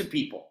lean into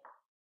people.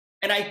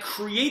 And I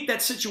create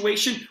that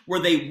situation where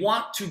they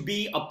want to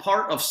be a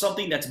part of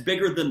something that's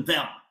bigger than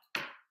them.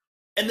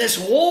 And this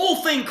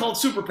whole thing called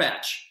Super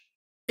Patch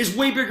is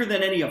way bigger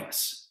than any of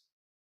us.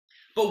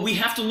 But we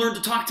have to learn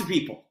to talk to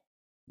people.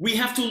 We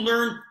have to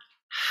learn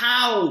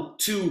how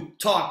to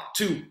talk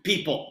to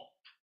people.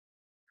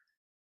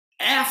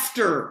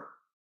 After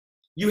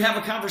you have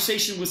a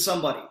conversation with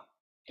somebody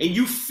and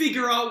you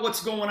figure out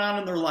what's going on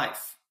in their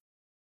life,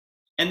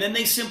 and then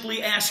they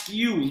simply ask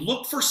you,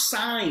 look for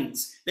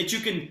signs that you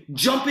can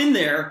jump in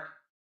there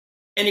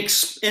and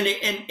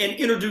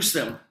introduce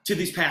them to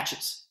these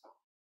patches.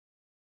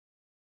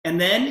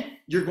 And then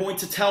you're going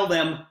to tell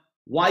them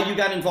why you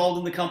got involved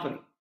in the company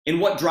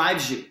and what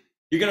drives you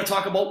You're going to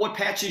talk about what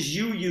patches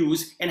you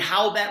use and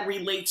how that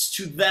relates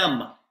to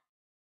them.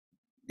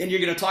 And you're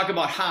going to talk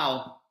about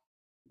how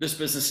this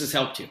business has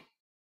helped you.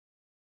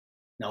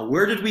 Now,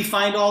 where did we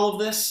find all of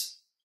this?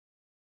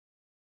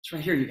 It's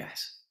right here, you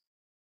guys.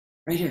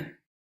 Right here.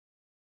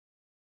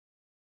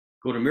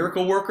 Go to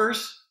Miracle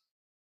Workers,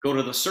 go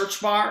to the search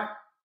bar,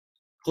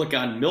 click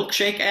on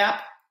Milkshake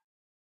app,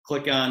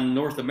 click on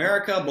North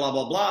America, blah,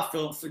 blah,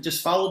 blah.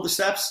 Just follow the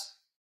steps,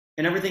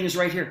 and everything is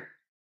right here.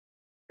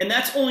 And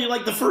that's only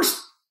like the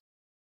first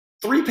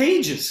 3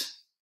 pages.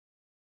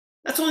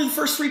 That's only the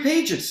first 3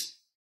 pages.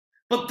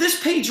 But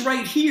this page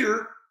right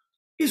here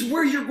is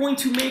where you're going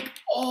to make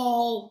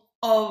all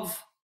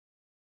of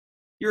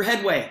your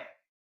headway.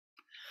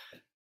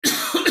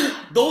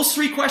 Those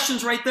 3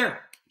 questions right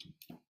there.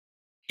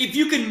 If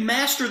you can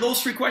master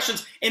those 3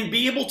 questions and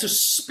be able to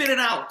spit it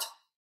out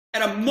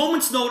at a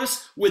moment's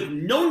notice with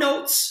no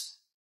notes,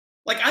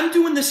 like I'm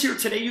doing this here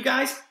today, you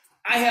guys,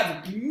 I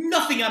have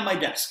nothing on my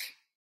desk.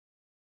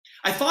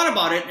 I thought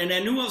about it and I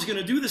knew I was going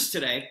to do this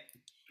today.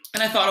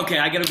 And I thought, okay,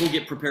 I got to go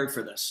get prepared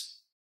for this.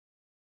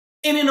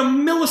 And in a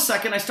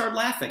millisecond, I started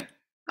laughing.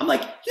 I'm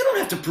like, you don't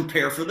have to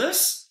prepare for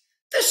this.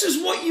 This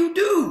is what you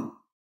do.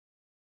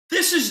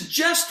 This is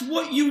just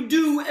what you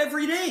do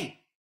every day.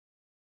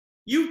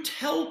 You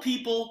tell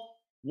people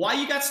why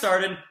you got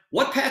started,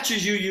 what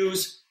patches you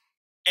use,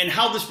 and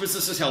how this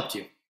business has helped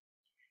you.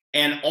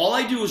 And all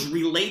I do is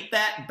relate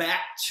that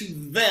back to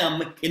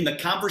them in the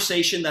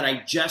conversation that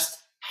I just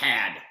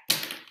had.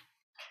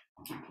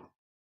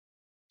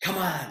 Come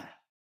on.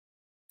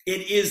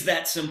 It is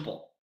that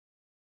simple.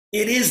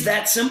 It is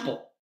that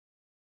simple.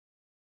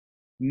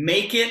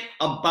 Make it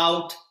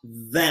about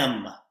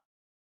them.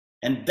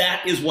 And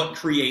that is what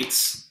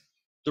creates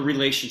the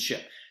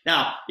relationship.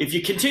 Now, if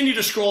you continue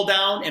to scroll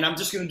down, and I'm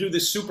just going to do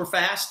this super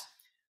fast,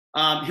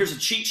 here's a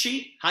cheat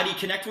sheet. How do you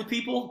connect with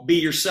people? Be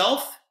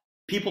yourself.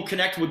 People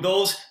connect with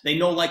those they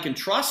know, like, and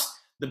trust.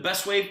 The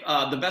best way,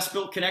 the best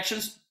built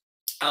connections,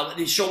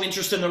 show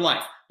interest in their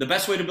life. The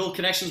best way to build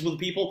connections with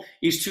people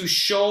is to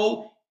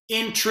show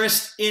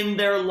interest in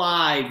their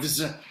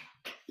lives.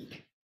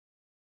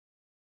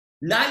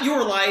 Not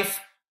your life,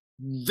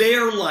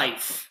 their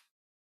life.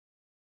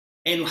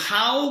 And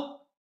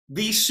how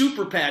these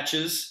super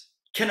patches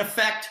can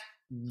affect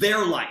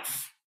their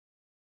life.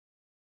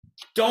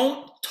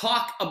 Don't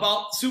talk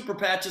about super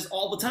patches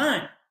all the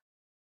time.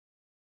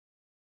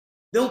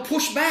 They'll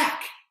push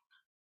back.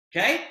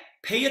 Okay?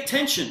 Pay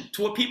attention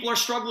to what people are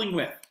struggling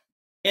with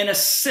and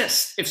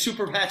assist if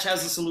super patch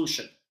has a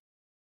solution.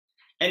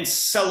 And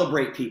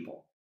celebrate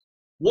people.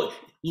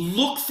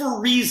 Look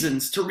for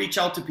reasons to reach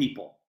out to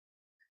people.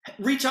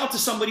 Reach out to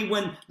somebody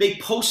when they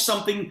post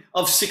something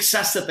of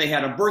success that they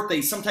had, a birthday,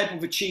 some type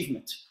of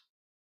achievement.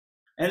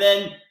 And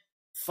then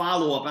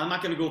follow up. I'm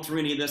not going to go through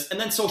any of this. And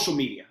then social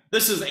media.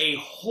 This is a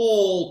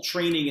whole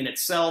training in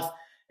itself.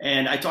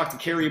 And I talked to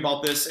Carrie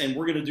about this, and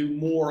we're going to do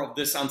more of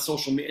this on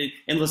social media.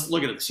 And let's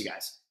look at this, you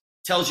guys.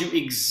 Tells you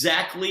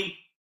exactly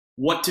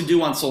what to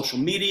do on social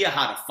media,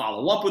 how to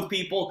follow up with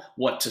people,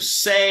 what to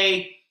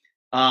say.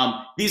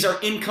 These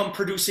are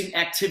income-producing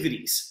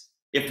activities.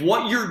 If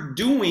what you're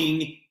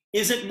doing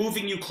isn't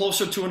moving you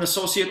closer to an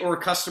associate or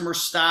a customer,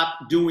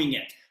 stop doing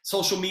it.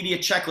 Social media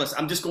checklist.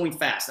 I'm just going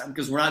fast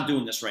because we're not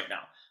doing this right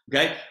now.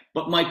 Okay?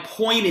 But my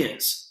point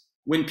is,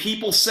 when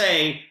people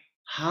say,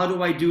 how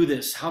do I do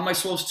this? How am I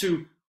supposed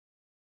to,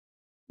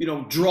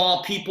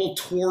 draw people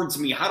towards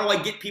me? How do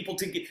I get people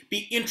to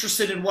be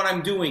interested in what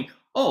I'm doing?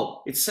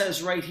 Oh, it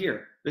says right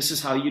here, this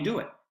is how you do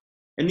it.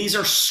 And these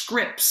are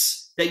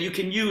scripts that you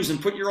can use and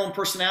put your own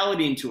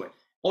personality into it.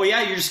 Oh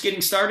yeah, you're just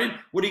getting started?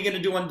 What are you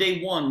going to do on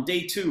day 1,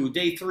 day 2,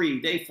 day 3,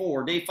 day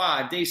 4, day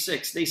 5, day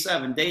 6, day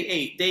 7, day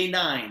 8, day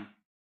 9?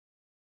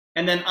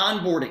 And then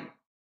onboarding.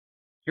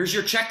 Here's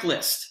your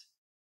checklist.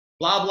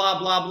 Blah, blah,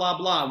 blah, blah,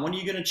 blah. When are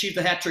you going to achieve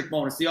the hat trick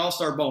bonus, the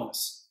all-star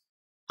bonus?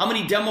 How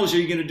many demos are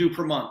you going to do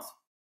per month?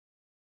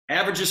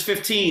 Average is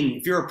 15.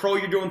 If you're a pro,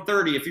 you're doing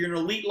 30. If you're an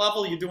elite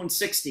level, you're doing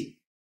 60.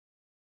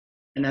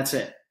 And that's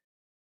it.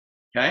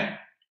 Okay?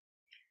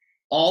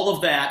 All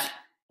of that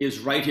is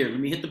right here. Let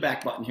me hit the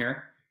back button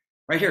here.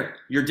 Right here.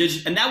 Your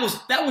digit, and that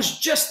was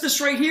just this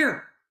right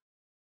here.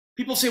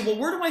 People say, well,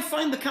 where do I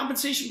find the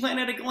compensation plan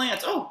at a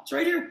glance? Oh, it's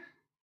right here.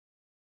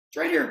 It's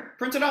right here.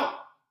 Print it out.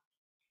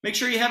 Make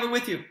sure you have it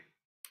with you.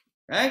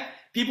 Right?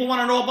 People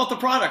want to know about the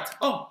product.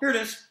 Oh, here it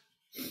is.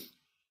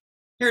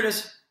 Here it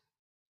is.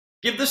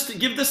 Give this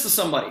to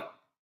somebody.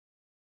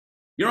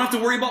 You don't have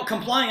to worry about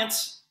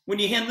compliance when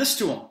you hand this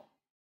to them.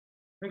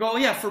 They go, oh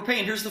yeah, for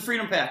pain, here's the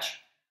Freedom Patch.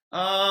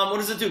 What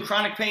does it do?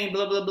 Chronic pain,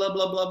 blah, blah, blah,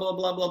 blah, blah, blah,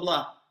 blah, blah,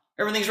 blah.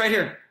 Everything's right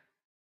here.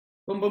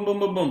 Boom, boom, boom,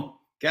 boom, boom.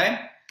 Okay?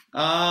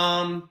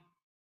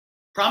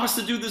 Promise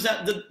to do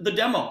the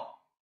demo.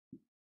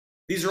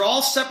 These are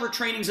all separate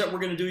trainings that we're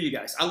going to do, you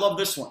guys. I love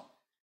this one.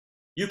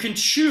 You can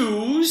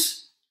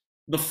choose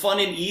the fun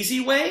and easy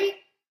way,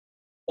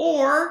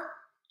 or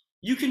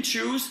you can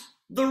choose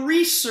the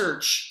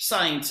research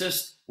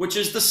scientist, which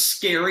is the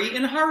scary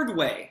and hard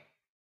way.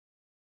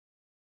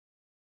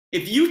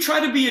 If you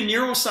try to be a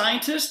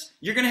neuroscientist,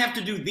 you're going to have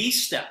to do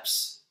these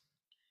steps.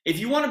 If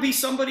you want to be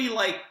somebody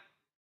like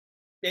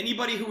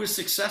anybody who is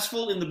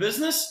successful in the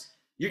business,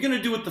 you're going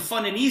to do it the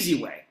fun and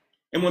easy way.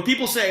 And when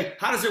people say,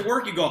 how does it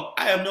work? You go,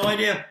 I have no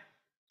idea.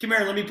 Come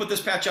here, let me put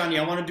this patch on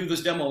you. I want to do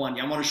this demo on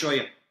you. I want to show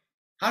you.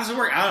 How does it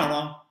work? I don't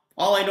know.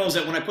 All I know is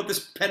that when I put this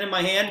pen in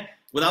my hand,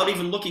 without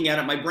even looking at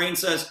it, my brain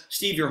says,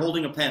 Steve, you're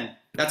holding a pen.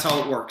 That's how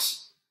it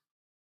works.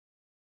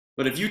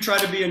 But if you try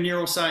to be a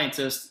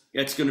neuroscientist,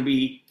 it's going to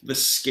be the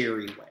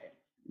scary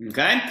way.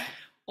 Okay?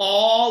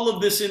 All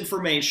of this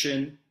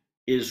information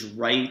is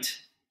right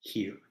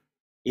here.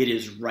 It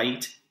is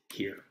right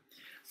here.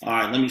 All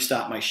right, let me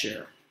stop my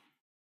share.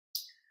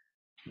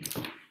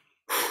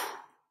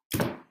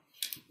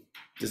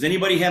 Does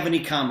anybody have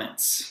any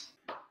comments?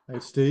 Hey,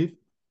 Steve.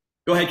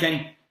 Go ahead,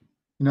 Kenny.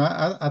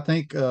 I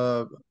think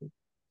as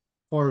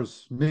far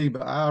as me,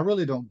 but I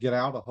really don't get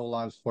out a whole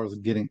lot as far as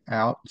getting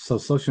out. So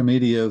social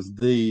media is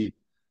the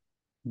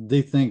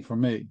thing for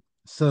me.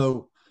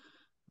 So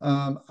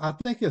I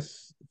think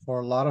it's for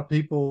a lot of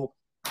people,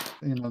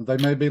 they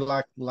may be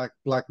like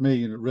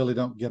me and really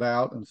don't get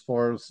out as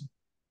far as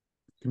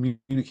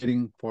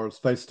communicating for as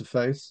face to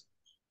face,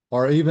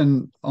 or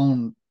even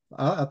on.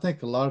 I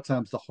think a lot of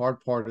times the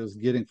hard part is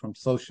getting from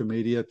social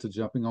media to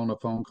jumping on a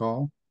phone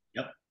call.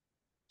 Yep.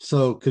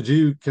 So could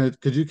you kind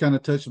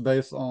of touch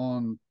base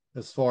on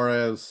as far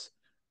as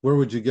where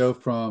would you go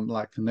from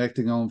like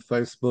connecting on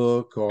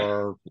Facebook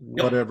or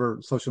whatever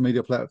social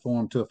media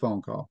platform to a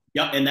phone call?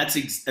 Yeah, and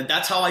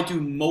that's how I do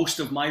most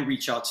of my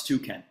reach outs too,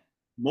 Ken.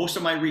 Most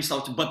of my reach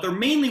outs, but they're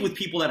mainly with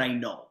people that I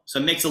know, so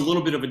it makes a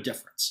little bit of a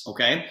difference.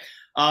 Okay,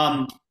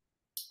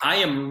 I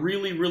am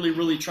really, really,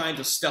 really trying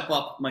to step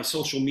up my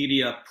social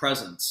media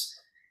presence,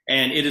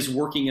 and it is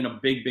working in a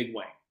big, big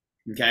way.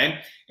 Okay,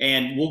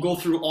 and we'll go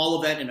through all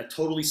of that in a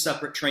totally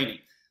separate training.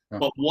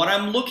 But what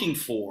I'm looking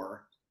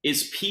for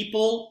is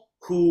people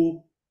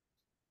who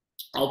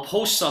I'll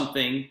post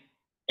something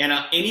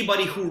and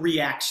anybody who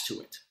reacts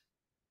to it.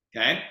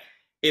 Okay.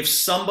 If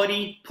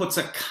somebody puts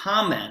a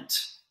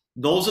comment,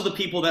 those are the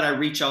people that I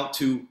reach out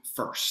to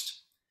first.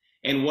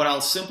 And what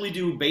I'll simply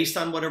do based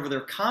on whatever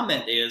their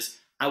comment is,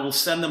 I will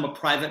send them a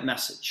private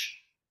message.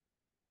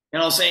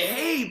 And I'll say,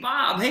 hey,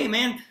 Bob, hey,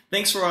 man,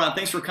 thanks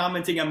for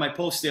commenting on my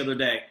post the other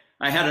day.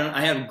 I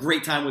had a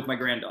great time with my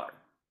granddaughter.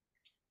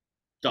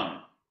 Done.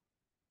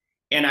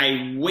 And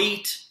I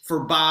wait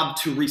for Bob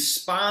to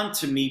respond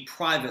to me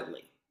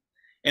privately.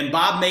 And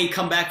Bob may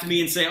come back to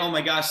me and say, oh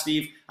my gosh,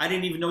 Steve, I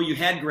didn't even know you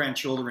had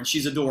grandchildren.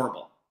 She's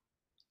adorable.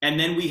 And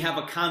then we have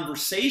a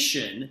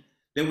conversation.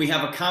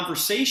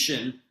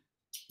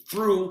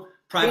 Through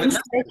private messaging.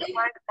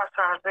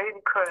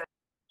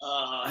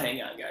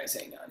 Hang on, guys,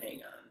 hang on.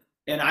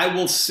 And I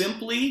will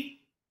simply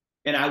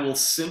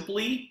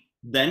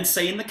then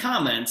say in the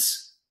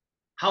comments,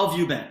 how have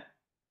you been?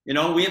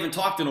 We haven't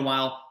talked in a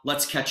while.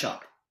 Let's catch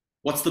up.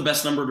 What's the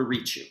best number to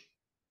reach you?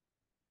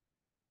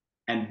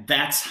 And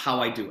that's how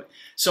I do it.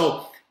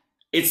 So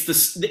it's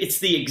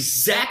the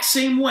exact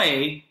same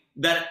way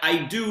that I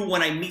do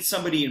when I meet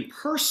somebody in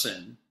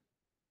person.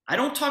 I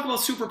don't talk about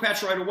Super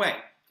Patch right away.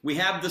 We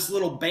have this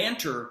little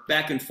banter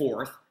back and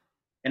forth,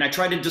 and I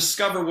try to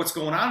discover what's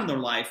going on in their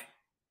life.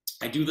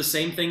 I do the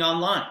same thing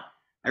online.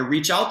 I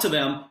reach out to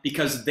them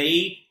because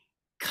they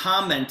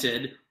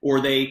commented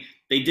or they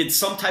did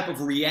some type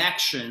of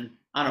reaction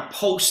on a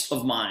post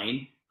of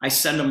mine. I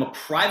send them a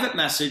private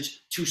message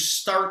to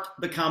start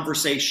the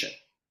conversation.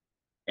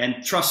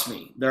 And trust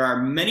me, there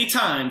are many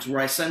times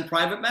where I send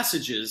private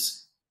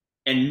messages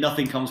and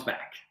nothing comes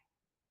back.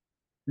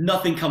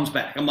 Nothing comes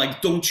back. I'm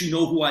like, don't you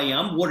know who I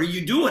am? What are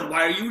you doing?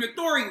 Why are you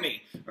ignoring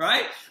me?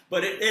 Right?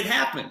 But it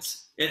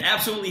happens. It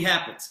absolutely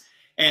happens.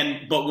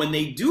 But when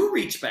they do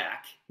reach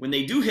back, when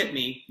they do hit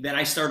me, then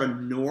I start a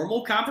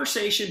normal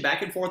conversation,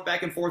 back and forth.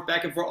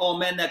 Oh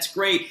man, that's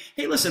great.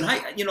 Hey, listen,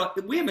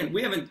 we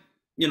haven't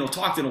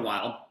talked in a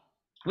while.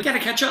 We got to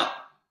catch up.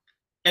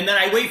 And then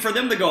I wait for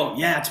them to go,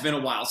 yeah, it's been a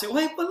while. I say,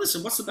 well, hey, but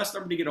listen, what's the best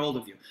number to get a hold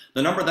of you?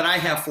 The number that I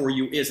have for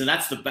you is, and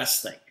that's the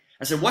best thing.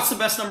 I said, what's the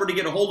best number to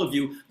get a hold of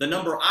you? The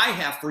number I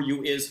have for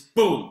you is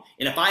boom.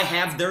 And if I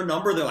have their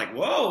number, they're like,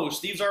 whoa,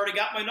 Steve's already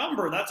got my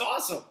number. That's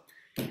awesome.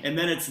 And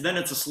then it's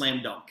a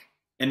slam dunk.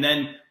 And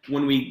then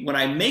when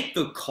I make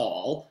the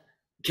call,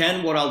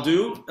 Ken, what I'll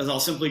do is I'll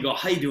simply go,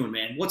 how you doing,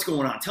 man? What's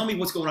going on? Tell me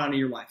what's going on in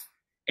your life.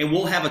 And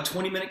we'll have a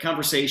 20-minute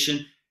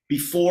conversation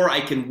before I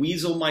can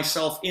weasel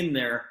myself in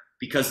there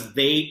because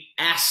they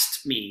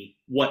asked me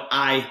what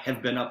I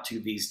have been up to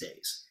these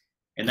days.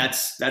 And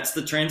that's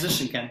the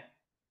transition, Ken.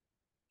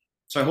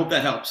 So I hope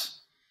that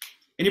helps.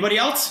 Anybody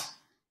else?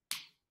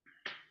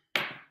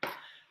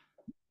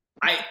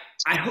 I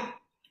hope.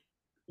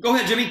 Go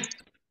ahead, Jimmy.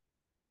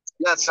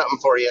 Got something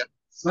for you.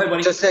 Go ahead,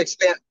 buddy. Just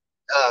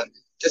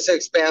to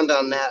expand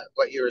on that,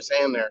 what you were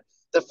saying there.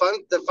 The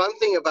fun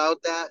thing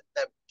about that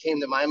came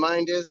to my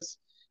mind is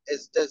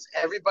does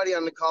everybody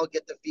on the call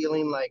get the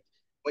feeling like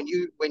when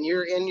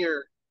you're in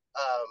your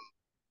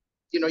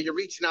you're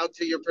reaching out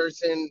to your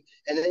person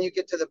and then you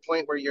get to the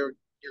point where you're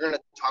going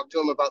to talk to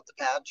them about the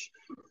patch.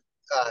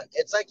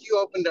 It's like you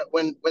opened up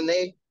when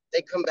they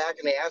come back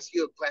and they ask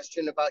you a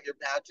question about your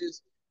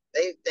patches.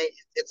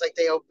 it's like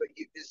they open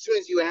you, as soon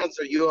as you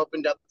answer, you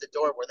opened up the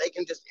door where they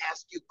can just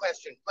ask you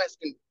question.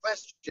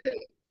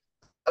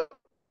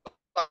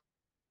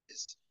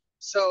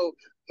 So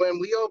when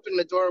we open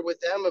the door with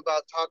them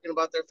about talking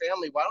about their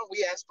family, why don't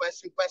we ask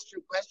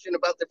question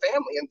about their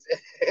family and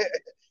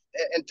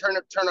and turn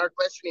our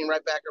questioning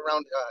right back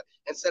around,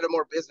 instead of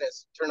more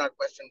business, turn our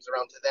questions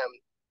around to them,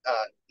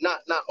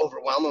 not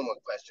overwhelm them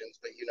with questions,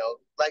 but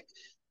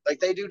like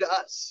they do to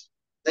us.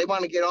 They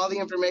want to get all the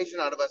information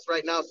out of us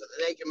right now so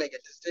that they can make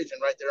a decision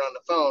right there on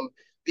the phone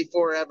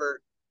before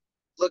ever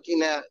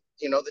looking at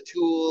the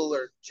tool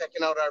or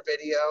checking out our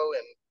video.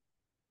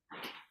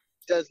 And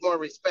does more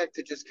respect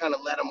to just kind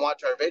of let them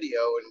watch our video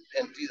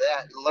and do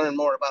that and learn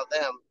more about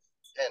them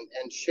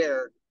and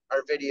share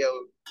our video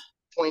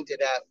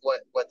pointed at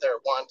what they're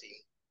wanting.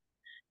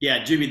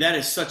 Yeah, Jimmy, that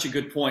is such a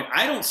good point.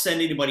 I don't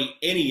send anybody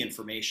any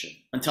information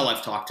until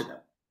I've talked to them.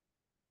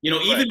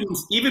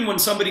 Even when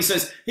somebody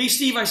says, "Hey,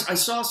 Steve, I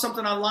saw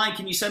something online.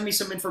 Can you send me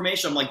some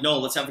information?" I'm like, "No,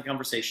 let's have a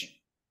conversation."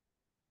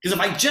 Because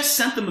if I just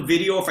sent them a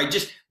video,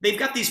 they've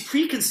got these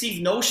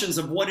preconceived notions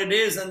of what it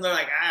is, and they're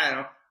like, I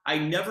don't know. I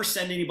never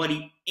send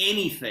anybody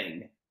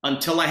anything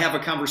until I have a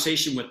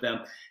conversation with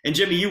them. And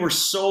Jimmy, you were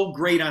so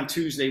great on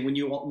Tuesday when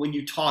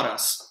you taught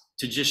us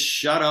to just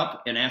shut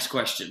up and ask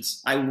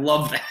questions. I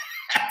love that.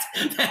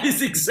 That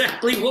is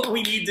exactly what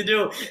we need to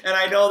do. And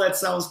I know that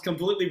sounds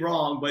completely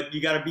wrong, but you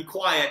got to be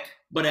quiet,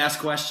 but ask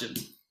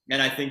questions.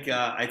 And I think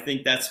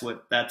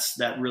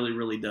that really,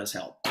 really does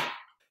help.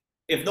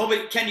 If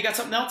nobody, Ken, you got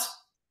something else?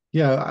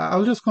 Yeah, I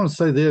was just going to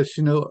say this,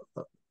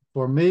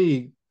 for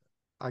me,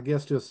 I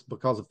guess just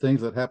because of things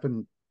that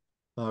happened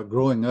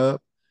growing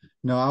up,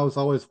 I was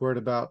always worried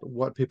about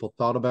what people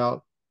thought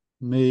about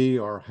me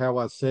or how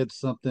I said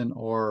something,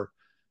 or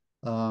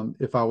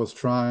if I was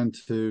trying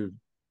to,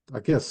 I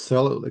guess,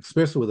 sell it,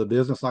 especially with a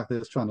business like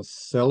this, trying to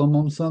sell them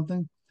on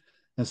something.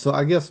 And so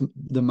I guess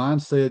the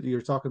mindset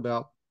you're talking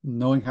about,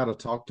 knowing how to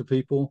talk to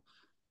people,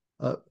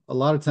 a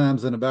lot of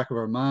times in the back of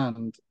our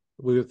mind,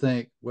 we would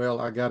think, well,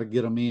 I got to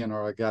get them in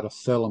or I got to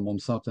sell them on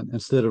something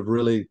instead of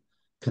really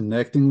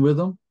connecting with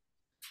them.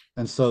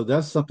 And so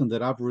that's something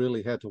that I've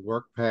really had to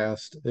work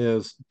past,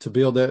 is to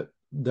build that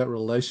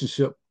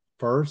relationship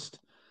first,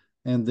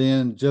 and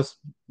then just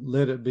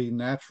let it be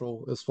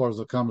natural as far as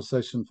the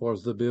conversation, as far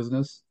as the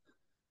business.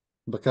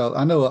 Because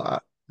I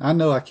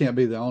know I can't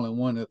be the only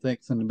one that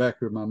thinks in the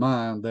back of my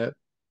mind that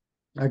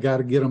I got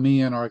to get them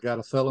in or I got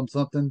to sell them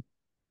something.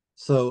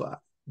 So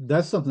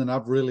that's something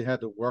I've really had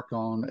to work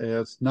on,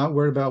 is not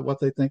worried about what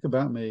they think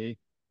about me,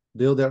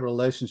 build that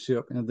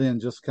relationship, and then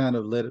just kind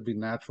of let it be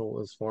natural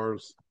as far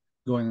as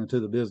going into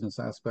the business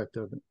aspect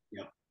of it.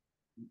 Yeah.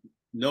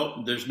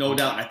 No, there's no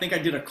doubt. I think I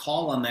did a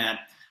call on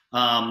that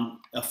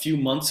a few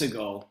months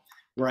ago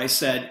where I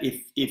said,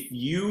 if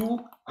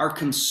you are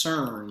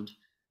concerned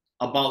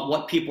about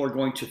what people are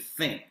going to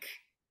think,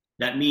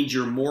 that means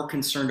you're more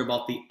concerned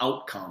about the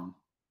outcome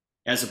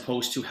as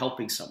opposed to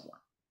helping someone.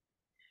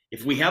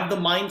 If we have the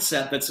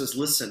mindset that says,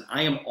 listen,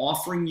 I am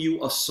offering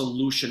you a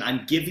solution.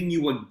 I'm giving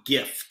you a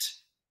gift.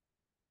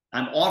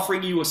 I'm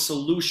offering you a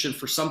solution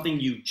for something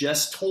you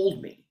just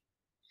told me.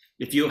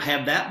 If you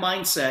have that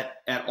mindset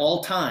at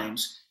all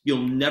times,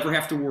 you'll never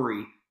have to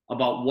worry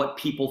about what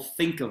people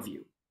think of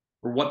you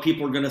or what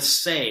people are going to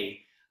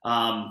say,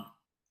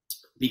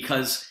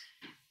 because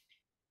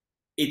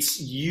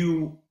it's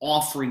you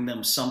offering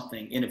them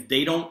something. And if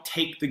they don't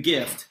take the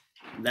gift,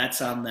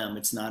 that's on them.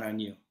 It's not on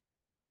you.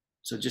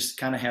 So just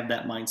kind of have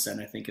that mindset.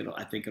 And I think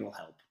it'll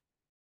help.